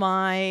stole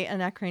my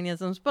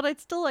anachronisms, but I'd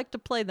still like to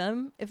play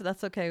them, if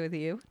that's okay with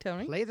you,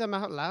 Tony. Play them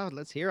out loud.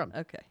 Let's hear them.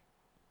 Okay.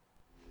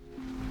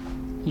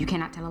 You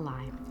cannot tell a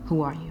lie.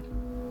 Who are you?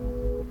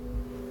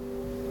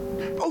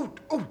 Oh,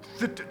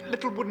 the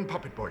little wooden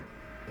puppet boy.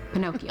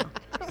 Pinocchio.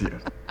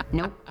 Yes.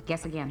 Nope.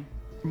 Guess again.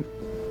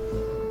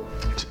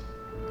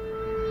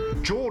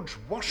 George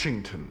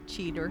Washington.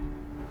 Cheater.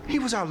 He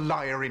was our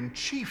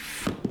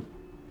liar-in-chief.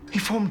 He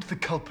formed the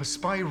Culper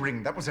spy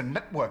ring. That was a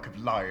network of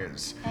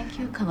liars. Thank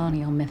you,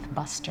 Colonial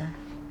Mythbuster.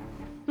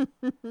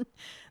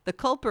 The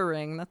Culper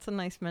ring, that's a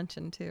nice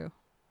mention, too.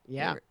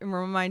 Yeah. It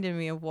reminded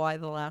me of Y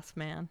the Last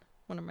Man,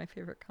 one of my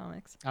favorite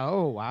comics.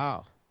 Oh,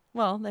 wow.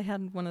 Well, they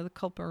had one of the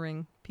Culper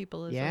ring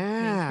people as a main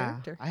Yeah.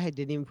 character. I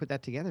didn't even put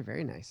that together.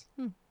 Very nice.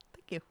 Thank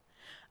you.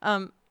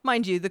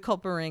 Mind you, the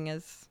Culper ring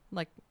is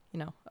like,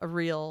 a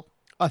real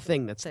A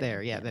thing that's thing.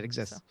 there. Yeah, that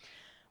exists. So.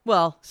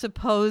 Well,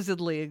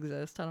 supposedly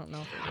exists. I don't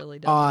know if it really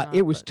does. or not,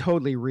 It was but-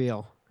 totally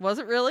real. Was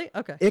it really?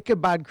 Okay.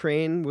 Ichabod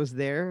Crane was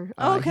there.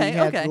 Okay, He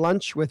had okay.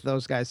 lunch with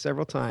those guys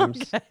several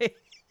times.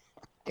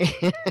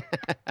 Okay.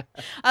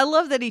 I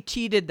love that he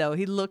cheated, though.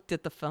 He looked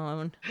at the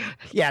phone.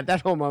 Yeah,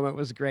 that whole moment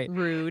was great.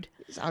 Rude.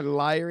 He's our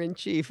liar in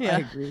chief.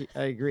 Yeah.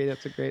 I agree.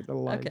 That's a great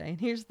little line. Okay, and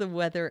here's the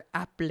weather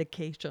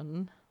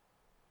application.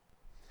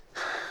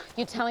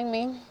 You telling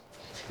me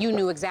you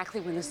knew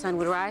exactly when the sun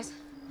would rise?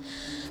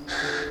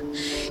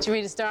 Did you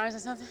read the stars or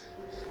something?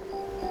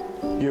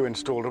 You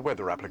installed a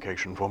weather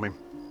application for me.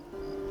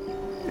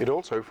 It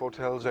also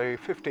foretells a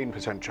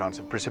 15% chance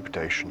of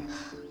precipitation.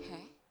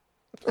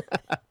 Okay.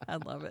 I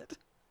love it.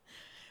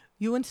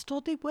 You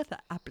installed a weather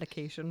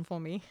application for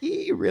me.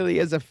 He really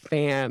is a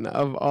fan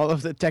of all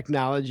of the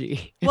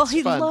technology. Well, It's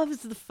he fun. loves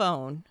the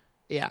phone.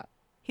 Yeah.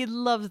 He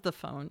loves the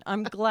phone.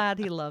 I'm glad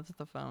he loves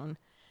the phone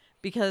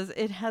because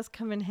it has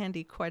come in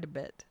handy quite a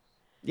bit.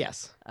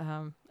 Yes.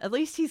 At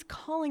least he's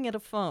calling it a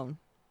phone.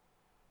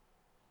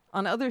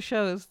 On other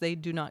shows, they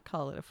do not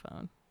call it a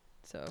phone.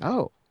 So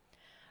Oh.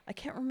 I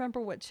can't remember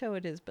what show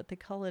it is, but they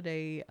call it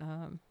a.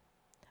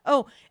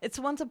 It's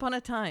Once Upon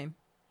a Time.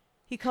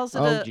 He calls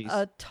it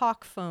a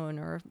talk phone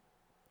or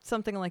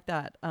something like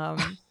that.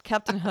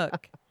 Captain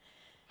Hook,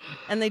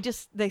 and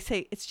they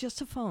say it's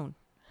just a phone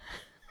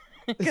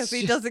because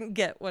he doesn't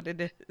get what it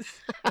is.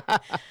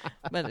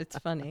 But it's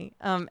funny.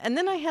 And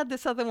then I had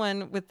this other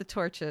one with the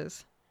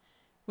torches,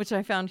 which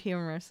I found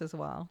humorous as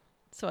well.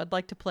 So I'd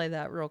like to play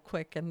that real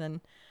quick, and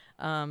then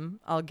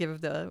I'll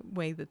give the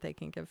way that they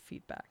can give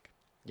feedback.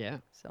 Yeah.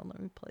 So let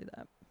me play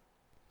that.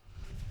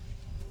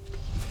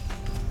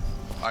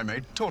 I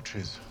made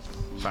torches,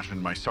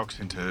 fashioned my socks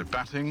into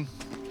batting,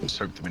 and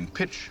soaked them in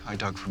pitch I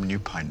dug from a new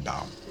pine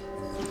bough.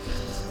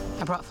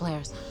 I brought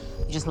flares.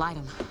 You just light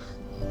them.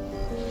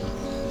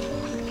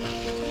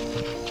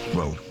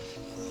 Well,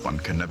 one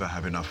can never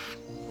have enough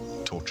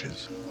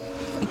torches.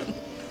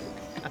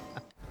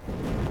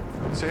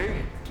 See?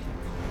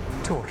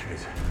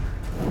 Torches.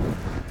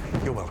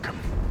 You're welcome.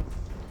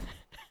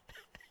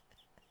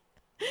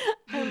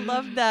 I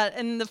love that,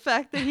 and the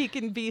fact that he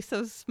can be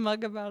so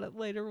smug about it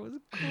later was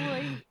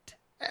great.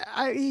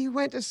 He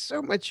went to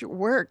so much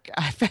work.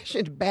 I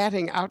fashioned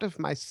batting out of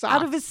my socks.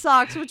 Out of his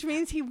socks, which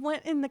means he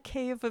went in the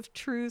cave of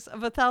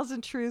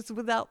 1,000 truths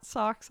without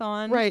socks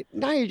on. Right.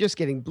 Now you're just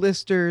getting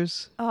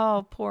blisters.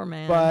 Oh, poor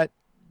man. But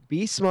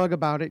be smug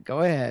about it.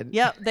 Go ahead.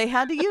 Yep, they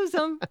had to use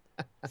them.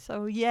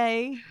 So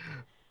yay.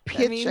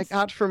 Pitch I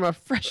got from a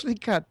freshly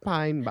cut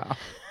pine bough.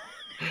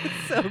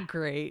 So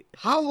great.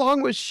 How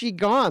long was she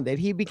gone that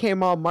he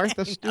became all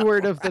Martha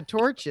Stewart of the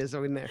torches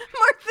in there?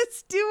 Martha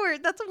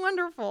Stewart. That's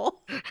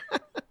wonderful.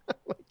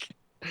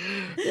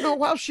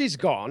 While she's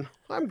gone,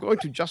 I'm going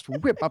to just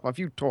whip up a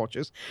few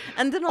torches.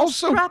 And then I'll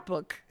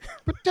scrapbook.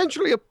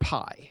 Potentially a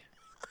pie.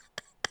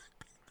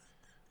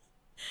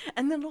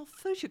 And then I'll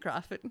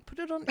photograph it and put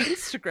it on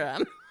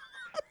Instagram.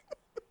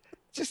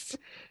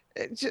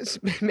 It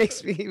just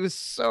makes me, he was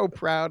so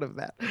proud of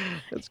that.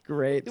 That's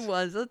great. It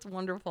was. That's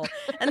wonderful.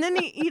 And then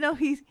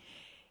he's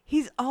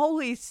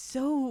always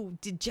so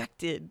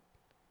dejected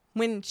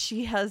when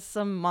she has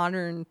some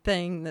modern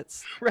thing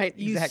that's right,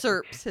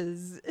 usurps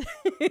his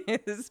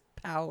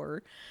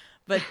power.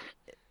 But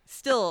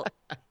still,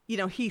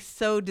 he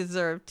so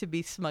deserved to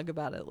be smug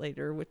about it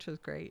later, which was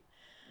great.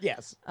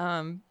 Yes.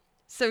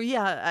 So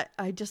yeah,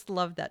 I just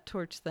love that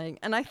torch thing.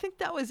 And I think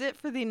that was it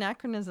for the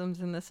anachronisms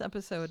in this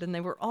episode, and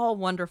they were all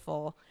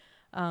wonderful.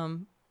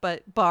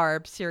 But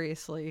Barb,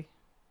 seriously,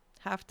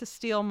 have to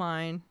steal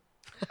mine.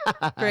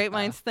 Great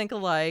minds think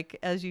alike,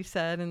 as you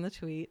said in the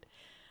tweet.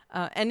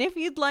 And if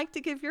you'd like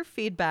to give your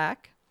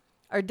feedback,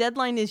 our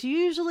deadline is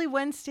usually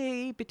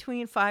Wednesday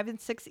between 5 and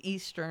 6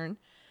 Eastern.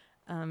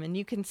 And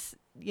you can,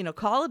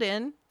 call it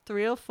in,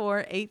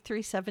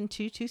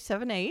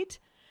 304-837-2278.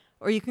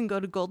 Or you can go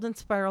to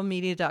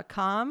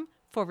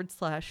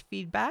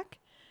goldenspiralmedia.com/feedback.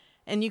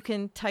 And you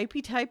can type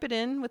it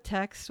in with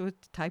text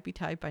with type.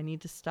 I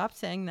need to stop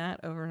saying that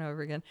over and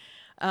over again.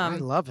 I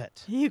love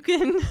it. You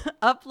can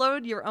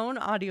upload your own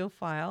audio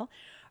file.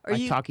 Or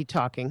talking.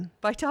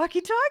 By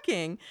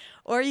talking.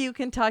 Or you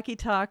can talk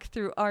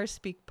through our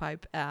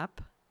SpeakPipe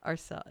app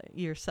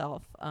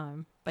yourself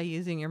by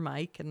using your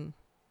mic and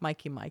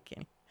Mikey. And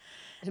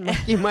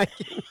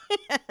Mikey.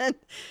 And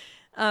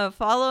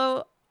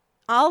follow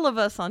all of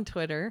us on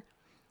Twitter.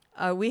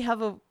 We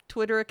have a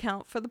Twitter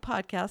account for the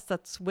podcast.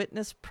 That's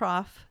Witness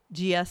Prof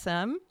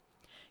GSM.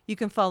 You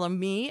can follow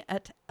me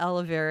at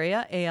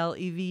Aleveria,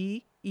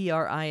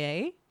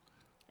 Aleveria.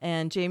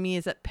 And Jamie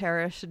is at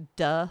Parish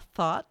Duh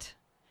Thought.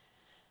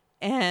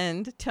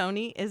 And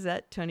Tony is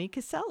at Tony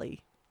Caselli.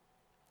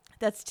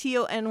 That's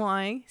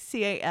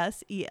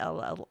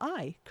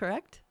TonyCasselli,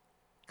 correct?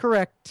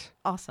 Correct.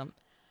 Awesome.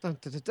 Dun,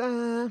 dun, dun,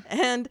 dun.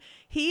 And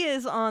he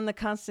is on the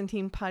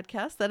Constantine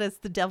podcast. That is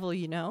The Devil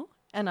You Know.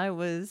 And I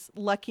was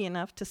lucky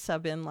enough to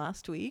sub in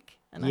last week.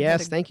 And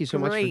yes, thank you so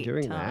much for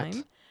doing that.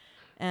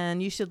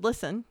 And you should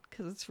listen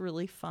because it's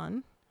really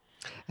fun.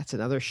 That's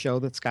another show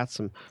that's got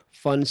some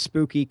fun,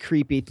 spooky,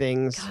 creepy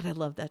things. God, I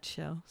love that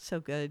show. So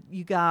good.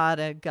 You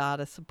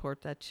gotta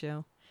support that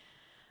show.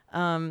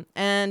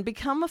 And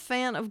become a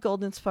fan of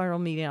Golden Spiral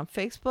Media on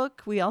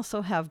Facebook. We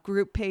also have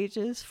group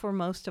pages for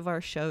most of our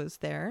shows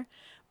there.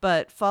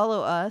 But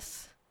follow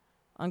us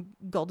on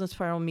Golden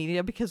Spiral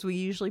Media because we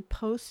usually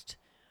post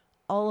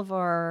all of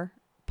our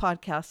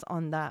podcasts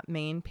on that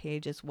main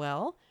page as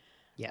well.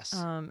 Yes.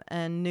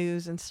 And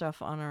news and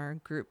stuff on our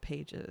group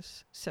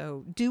pages.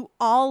 So do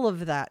all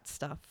of that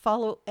stuff.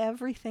 Follow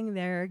everything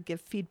there. Give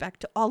feedback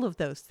to all of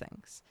those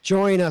things.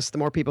 Join us. The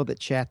more people that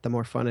chat, the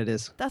more fun it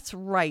is. That's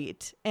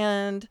right.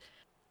 And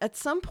at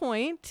some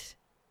point,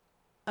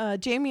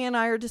 Jamie and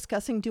I are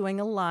discussing doing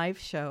a live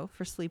show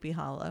for Sleepy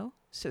Hollow.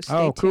 So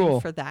stay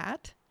tuned for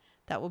that.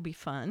 That will be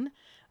fun.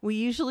 We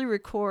usually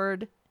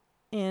record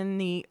in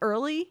the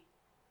early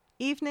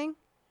evening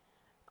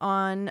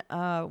on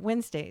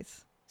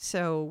Wednesdays.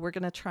 So we're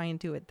going to try and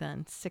do it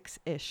then,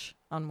 6-ish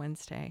on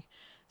Wednesday.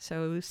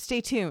 So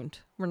stay tuned.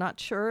 We're not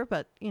sure,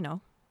 but,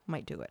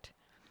 might do it.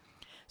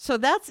 So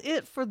that's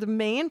it for the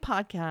main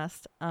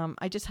podcast.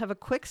 I just have a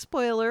quick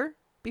spoiler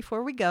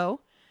before we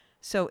go.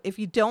 So if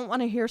you don't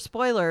want to hear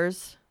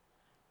spoilers,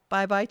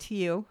 bye-bye to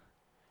you.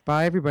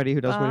 Bye, everybody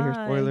who doesn't want to Bye.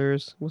 hear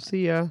spoilers. We'll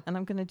see ya. And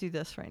I'm going to do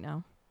this right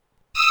now.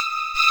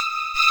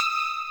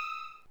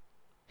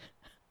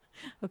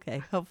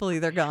 Okay, hopefully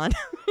they're gone.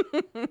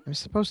 I'm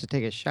supposed to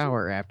take a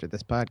shower after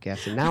this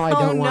podcast, and now I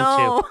don't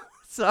want to.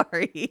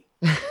 Sorry.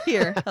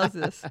 Here, how's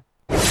this?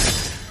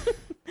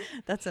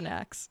 That's an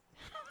axe.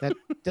 That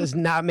does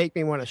not make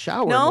me want to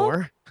shower No?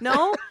 more.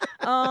 No?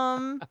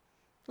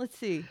 Let's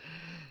see.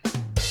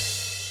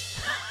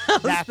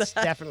 That's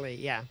definitely,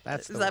 yeah.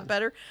 That's Is the that one.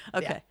 better?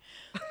 Okay.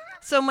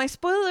 So my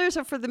spoilers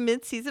are for the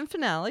mid-season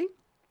finale.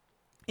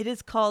 It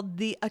is called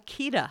The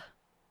Akita.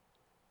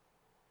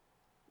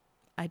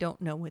 I don't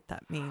know what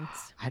that means.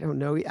 I don't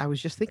know. I was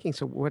just thinking,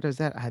 so what is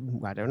that? I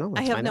don't know.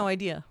 I Let's have find no out.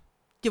 idea.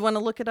 Do you want to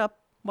look it up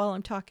while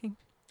I'm talking?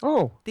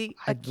 Oh, The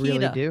I Akita.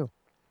 really do.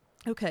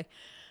 Okay.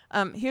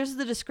 Here's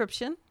the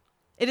description.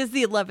 It is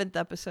the 11th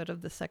episode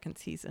of the second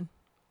season.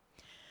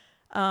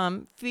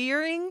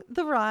 Fearing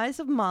the rise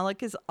of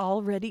Moloch is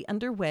already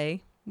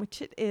underway,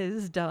 which it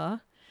is, duh.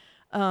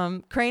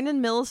 Crane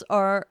and Mills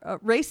are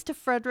raced to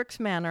Frederick's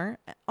Manor,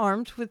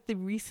 armed with the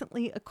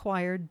recently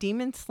acquired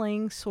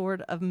demon-slaying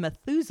sword of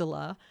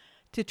Methuselah,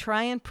 to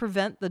try and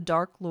prevent the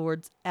Dark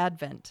Lord's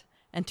advent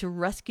and to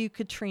rescue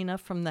Katrina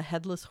from the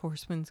Headless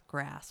Horseman's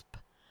grasp.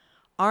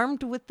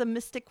 Armed with the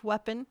mystic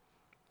weapon,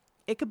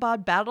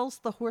 Ichabod battles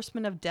the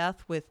Horseman of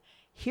Death with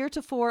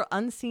heretofore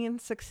unseen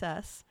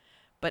success,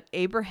 but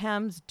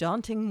Abraham's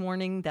daunting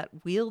warning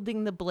that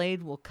wielding the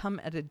blade will come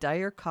at a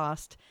dire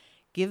cost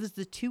gives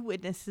the two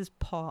witnesses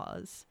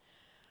pause.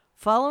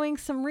 Following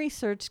some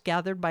research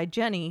gathered by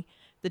Jenny,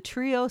 the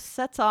trio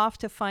sets off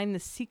to find the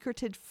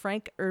secreted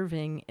Frank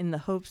Irving in the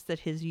hopes that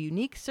his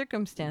unique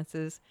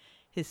circumstances,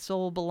 his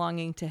soul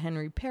belonging to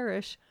Henry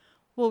Parrish,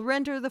 will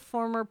render the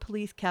former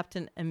police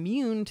captain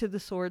immune to the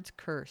sword's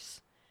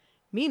curse.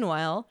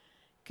 Meanwhile,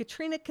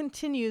 Katrina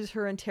continues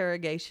her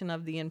interrogation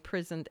of the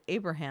imprisoned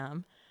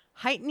Abraham,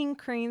 heightening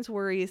Crane's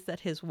worries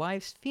that his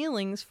wife's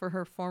feelings for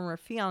her former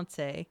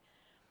fiancé,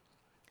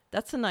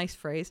 that's a nice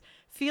phrase,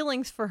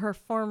 feelings for her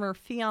former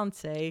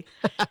fiancé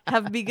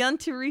have begun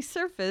to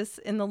resurface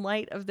in the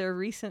light of their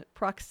recent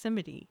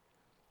proximity.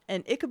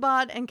 And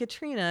Ichabod and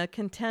Katrina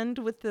contend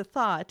with the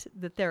thought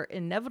that their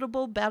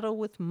inevitable battle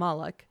with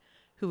Moloch,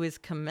 who is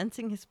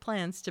commencing his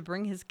plans to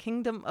bring his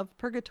kingdom of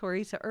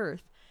purgatory to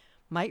earth,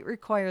 might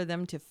require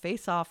them to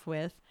face off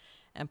with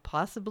and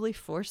possibly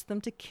force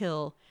them to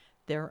kill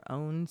their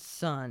own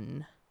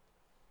son.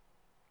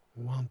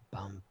 Wum,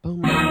 bum,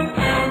 boom.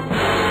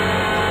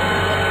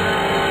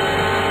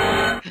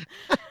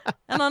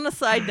 And on a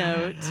side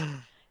note,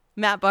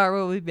 Matt Barr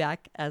will be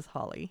back as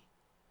Holly.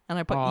 And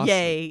I put Awesome.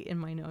 yay in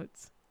my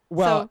notes.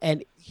 Well, So-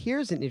 and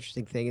here's an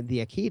interesting thing.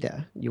 The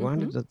Akita, you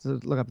wanted to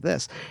look up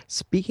this.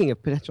 Speaking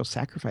of potential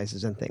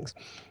sacrifices and things,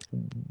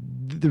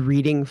 the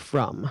reading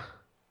from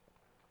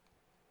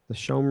the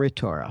Shomri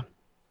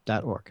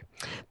Torah.org.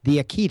 The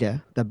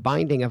Akita, the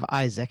binding of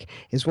Isaac,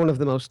 is one of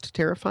the most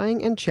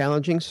terrifying and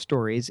challenging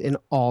stories in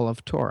all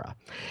of Torah.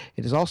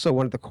 It is also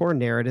one of the core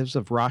narratives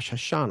of Rosh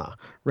Hashanah,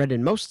 read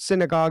in most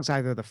synagogues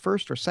either the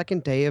first or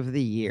second day of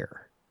the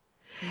year.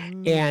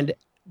 And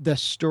the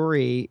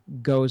story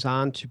goes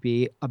on to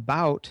be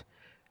about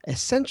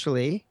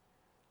essentially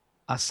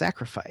a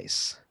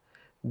sacrifice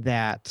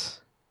that,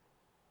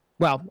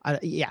 well, I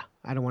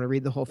don't want to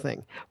read the whole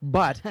thing,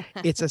 but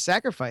it's a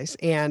sacrifice.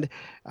 And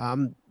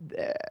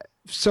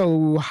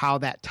so how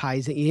that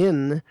ties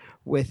in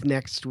with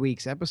next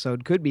week's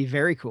episode could be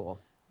very cool.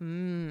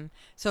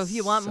 So if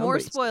you want more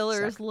Somebody's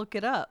spoilers, look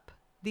it up.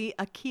 The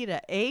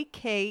Akita,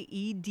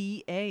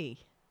 Akeda.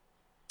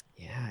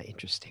 Yeah,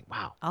 interesting.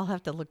 Wow. I'll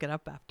have to look it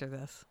up after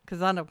this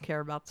because I don't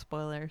care about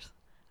spoilers.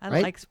 I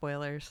Right. like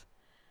spoilers.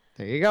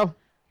 There you go.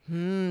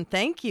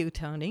 Thank you,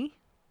 Tony.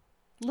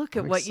 Look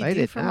at I'm what you do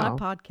excited for now.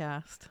 my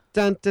podcast.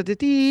 Dun, da, da,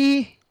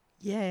 dee.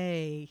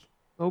 Yay.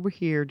 Over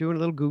here doing a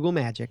little Google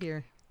magic.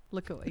 Here,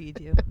 look at what you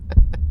do.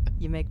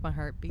 You make my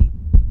heart beat.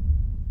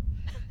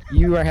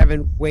 You are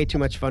having way too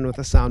much fun with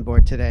the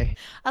soundboard today.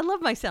 I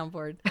love my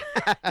soundboard.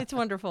 It's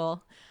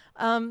wonderful.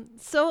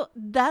 So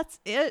that's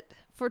it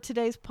for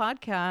today's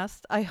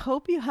podcast. I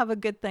hope you have a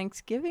good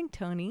Thanksgiving,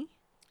 Tony.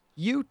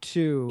 You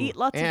too. Eat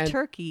lots And of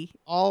turkey.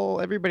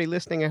 everybody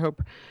listening, I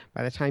hope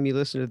by the time you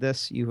listen to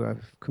this, you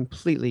have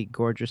completely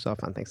gorged yourself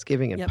on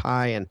Thanksgiving and Yep.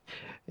 pie and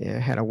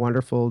had a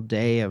wonderful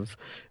day of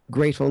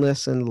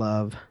gratefulness and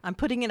love. I'm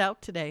putting it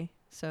out today,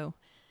 so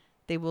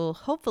they will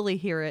hopefully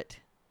hear it.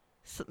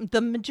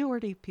 The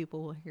majority of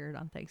people will hear it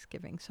on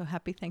Thanksgiving. So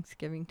happy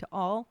Thanksgiving to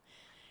all.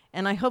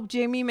 And I hope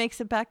Jamie makes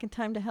it back in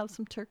time to have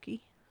some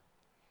turkey.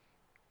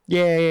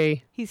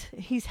 Yay.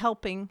 He's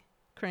helping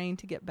Crane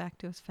to get back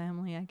to his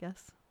family, I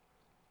guess.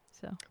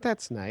 So,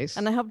 That's nice.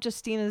 and I hope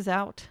Justina's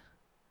out.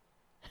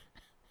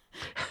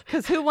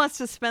 Because who wants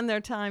to spend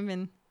their time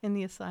in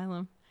the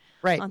asylum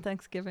Right. on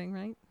Thanksgiving,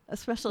 right?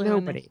 Especially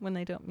Nobody. when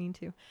they don't mean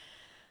to.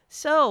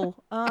 So,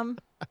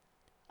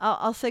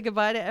 I'll say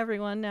goodbye to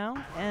everyone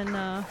now,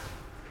 and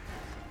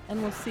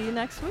and we'll see you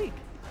next week.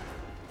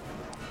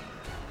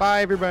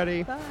 Bye,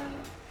 everybody. Bye.